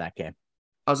someone in that game.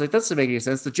 I was like, that doesn't make any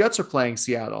sense. The Jets are playing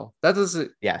Seattle. That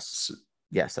doesn't. Yes,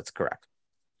 that's correct.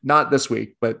 Not this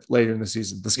week, but later in the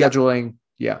season. The scheduling,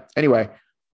 yeah. Anyway,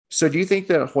 so do you think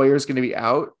that Hoyer is going to be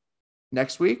out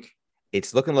next week?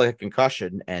 It's looking like a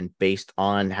concussion, and based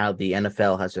on how the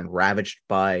NFL has been ravaged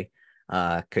by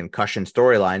concussion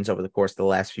storylines over the course of the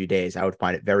last few days, I would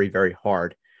find it very, very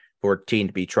hard for a team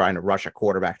to be trying to rush a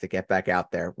quarterback to get back out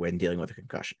there when dealing with a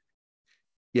concussion.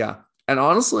 Yeah. And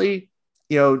honestly,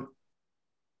 now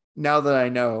that I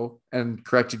know and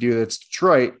corrected you, that's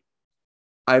Detroit,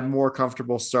 I'm more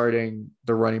comfortable starting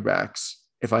the running backs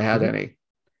if I had any.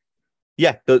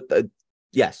 Yeah.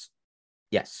 Yes.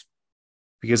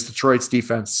 because Detroit's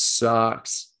defense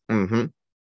sucks. Mm-hmm.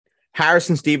 Harris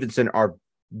and Stevenson are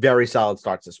very solid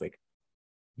starts this week.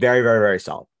 Very, very, very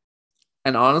solid.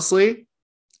 And honestly,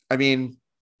 I mean,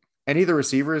 any of the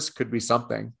receivers could be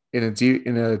something in a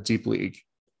deep league.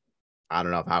 I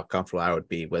don't know how comfortable I would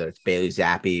be, whether it's Bailey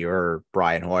Zappi or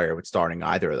Brian Hoyer with starting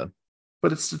either of them.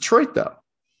 But it's Detroit, though.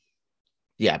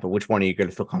 Yeah, but which one are you going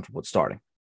to feel comfortable with starting?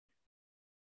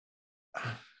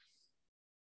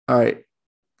 All right.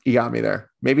 You got me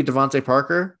there. Maybe Devontae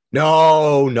Parker?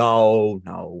 No.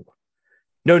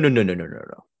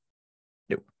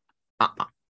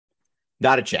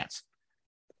 Not a chance.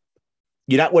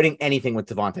 You're not winning anything with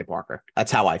Devontae Parker.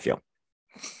 That's how I feel.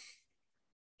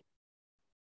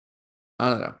 I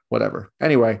don't know. Whatever.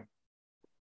 Anyway,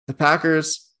 the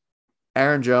Packers,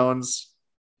 Aaron Jones.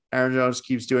 Aaron Jones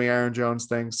keeps doing Aaron Jones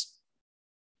things.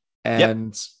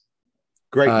 And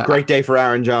great day for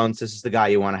Aaron Jones. This is the guy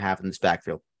you want to have in this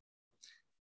backfield.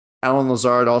 Allen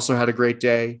Lazard also had a great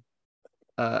day,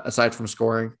 aside from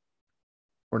scoring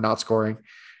or not scoring.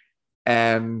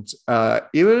 And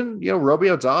even,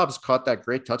 Romeo Doubs caught that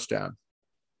great touchdown.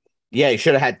 Yeah, he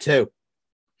should have had 2.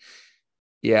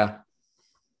 Yeah.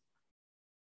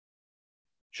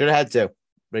 Should have had 2,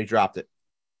 but he dropped it.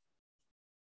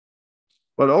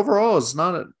 But overall, it's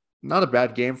not a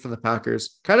bad game from the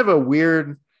Packers. Kind of a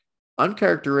weird,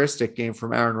 uncharacteristic game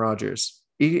from Aaron Rodgers.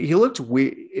 He looked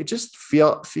weird. It just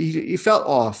he felt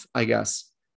off, I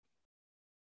guess.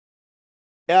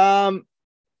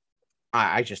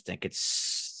 I just think it's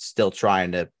still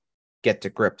trying to get to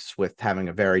grips with having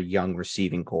a very young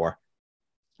receiving core.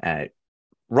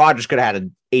 Rodgers could have had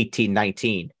an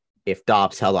 18-19 if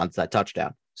Dobbs held on to that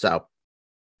touchdown. So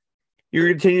you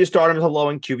continue to start him as a low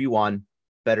in QB1.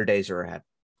 Better days are ahead.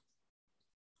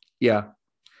 Yeah.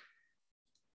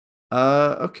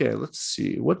 Okay, let's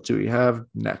see. What do we have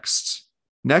next?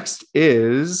 Next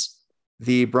is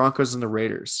the Broncos and the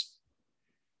Raiders.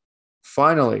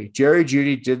 Finally, Jerry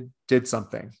Jeudy did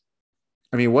something.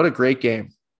 I mean, what a great game.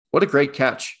 What a great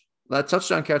catch. That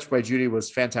touchdown catch by Jeudy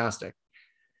was fantastic.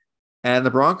 And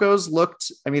the Broncos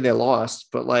looked, they lost,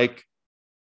 but like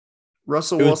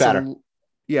Russell Wilson, better.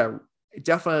 Yeah, it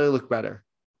definitely looked better.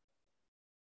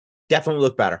 Definitely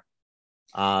looked better.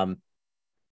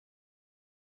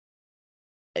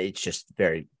 It's just a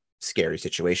very scary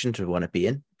situation to want to be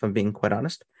in, if I'm being quite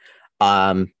honest.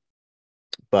 But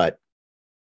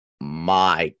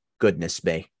my goodness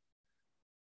me.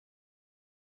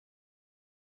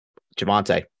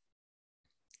 Javonte.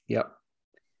 Yep.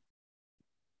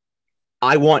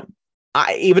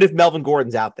 Even if Melvin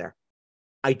Gordon's out there,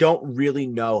 I don't really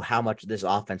know how much of this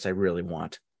offense I really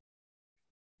want.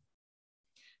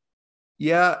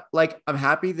 Yeah, like I'm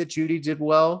happy that Jeudy did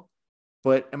well,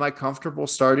 but am I comfortable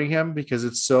starting him because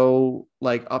it's so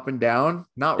like up and down?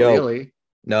 Not really.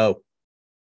 No.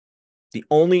 The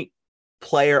only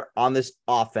player on this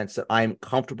offense that I'm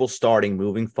comfortable starting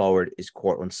moving forward is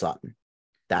Courtland Sutton.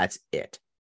 That's it.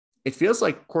 It feels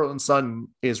like Courtland Sutton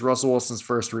is Russell Wilson's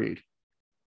first read.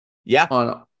 Yeah.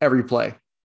 On every play.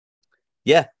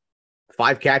 Yeah.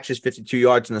 5 catches, 52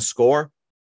 yards and a score.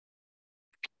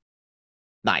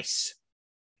 Nice.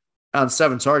 On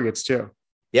 7 targets too.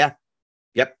 Yeah.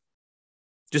 Yep.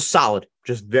 Just solid.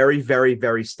 Just very, very,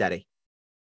 very steady.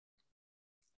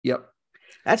 Yep.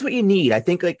 That's what you need. I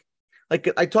think like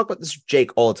I talk about this with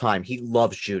Jake all the time. He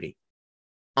loves Jeudy.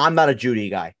 I'm not a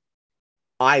Jeudy guy.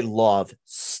 I love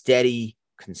steady,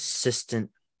 consistent,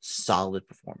 solid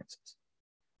performances.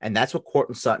 And that's what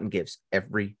Courtland Sutton gives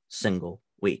every single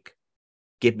week.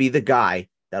 Give me the guy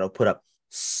that'll put up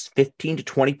 15 to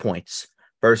 20 points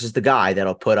versus the guy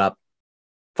that'll put up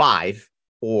 5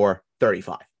 or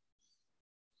 35.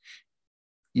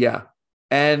 Yeah.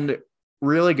 And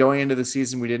really going into the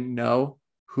season, we didn't know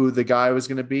who the guy was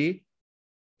going to be.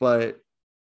 But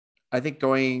I think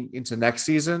going into next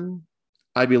season,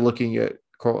 I'd be looking at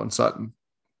Courtland Sutton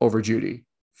over Jeudy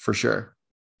for sure.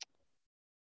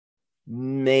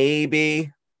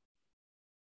 Maybe.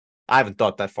 I haven't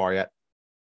thought that far yet.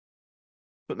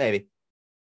 But maybe.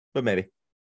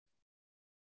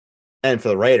 And for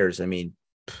the Raiders, I mean,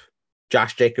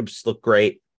 Josh Jacobs looked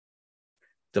great.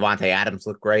 Devontae Adams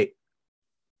looked great.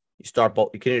 You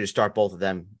continue to start both of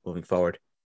them moving forward.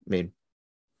 I mean,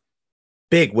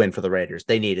 big win for the Raiders.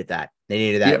 They needed that. They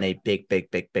needed that in a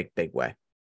big way.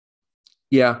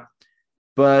 Yeah.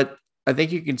 But I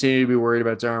think you continue to be worried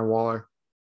about Darren Waller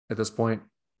at this point.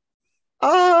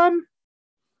 A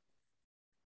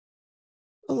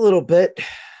little bit.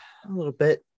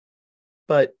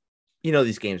 But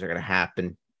these games are going to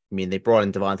happen. I mean, they brought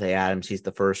in Devontae Adams. He's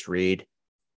the first read.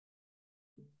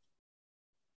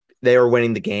 they were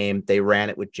winning the game. They ran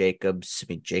it with Jacobs.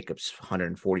 I mean, Jacobs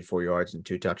 144 yards and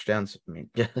 2 touchdowns. I mean,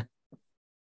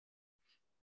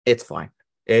 it's fine.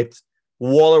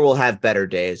 Waller will have better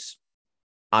days.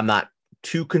 I'm not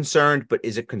too concerned, but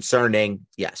is it concerning?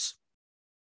 Yes.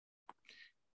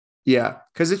 Yeah,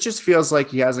 because it just feels like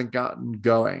he hasn't gotten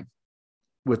going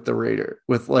with the Raiders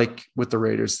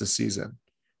this season,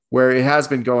 where it has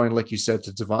been going, like you said,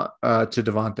 to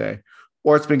Devontae,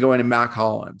 or it's been going to Mac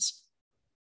Hollins,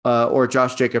 or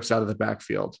Josh Jacobs out of the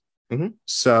backfield. Mm-hmm.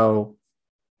 So,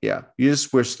 yeah, you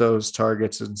just wish those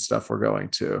targets and stuff were going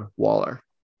to Waller,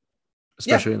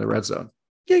 especially in the red zone.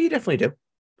 Yeah, you definitely do.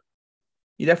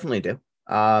 You definitely do.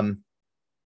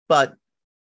 But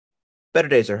better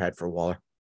days are ahead for Waller.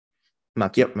 I'm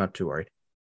not too worried.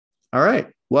 All right.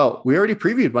 Well, we already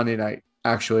previewed Monday night,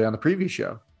 actually, on the preview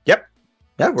show. Yep.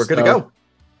 Yeah, we're good to go.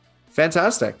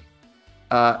 Fantastic.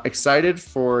 Excited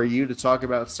for you to talk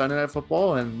about Sunday Night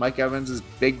Football and Mike Evans'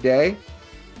 big day.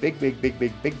 Big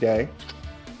day.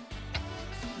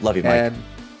 Love you, Mike.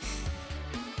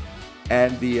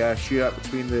 And the shootout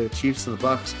between the Chiefs and the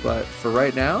Bucks. But for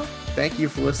right now, thank you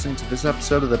for listening to this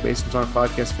episode of the Basement Talk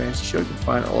Podcast Fantasy Show. You can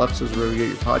find all episodes wherever you get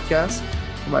your podcasts.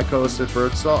 For my co-host,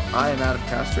 Birdsall, I am Adam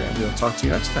Castro, and we'll talk to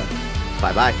you next time.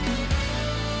 Bye-bye.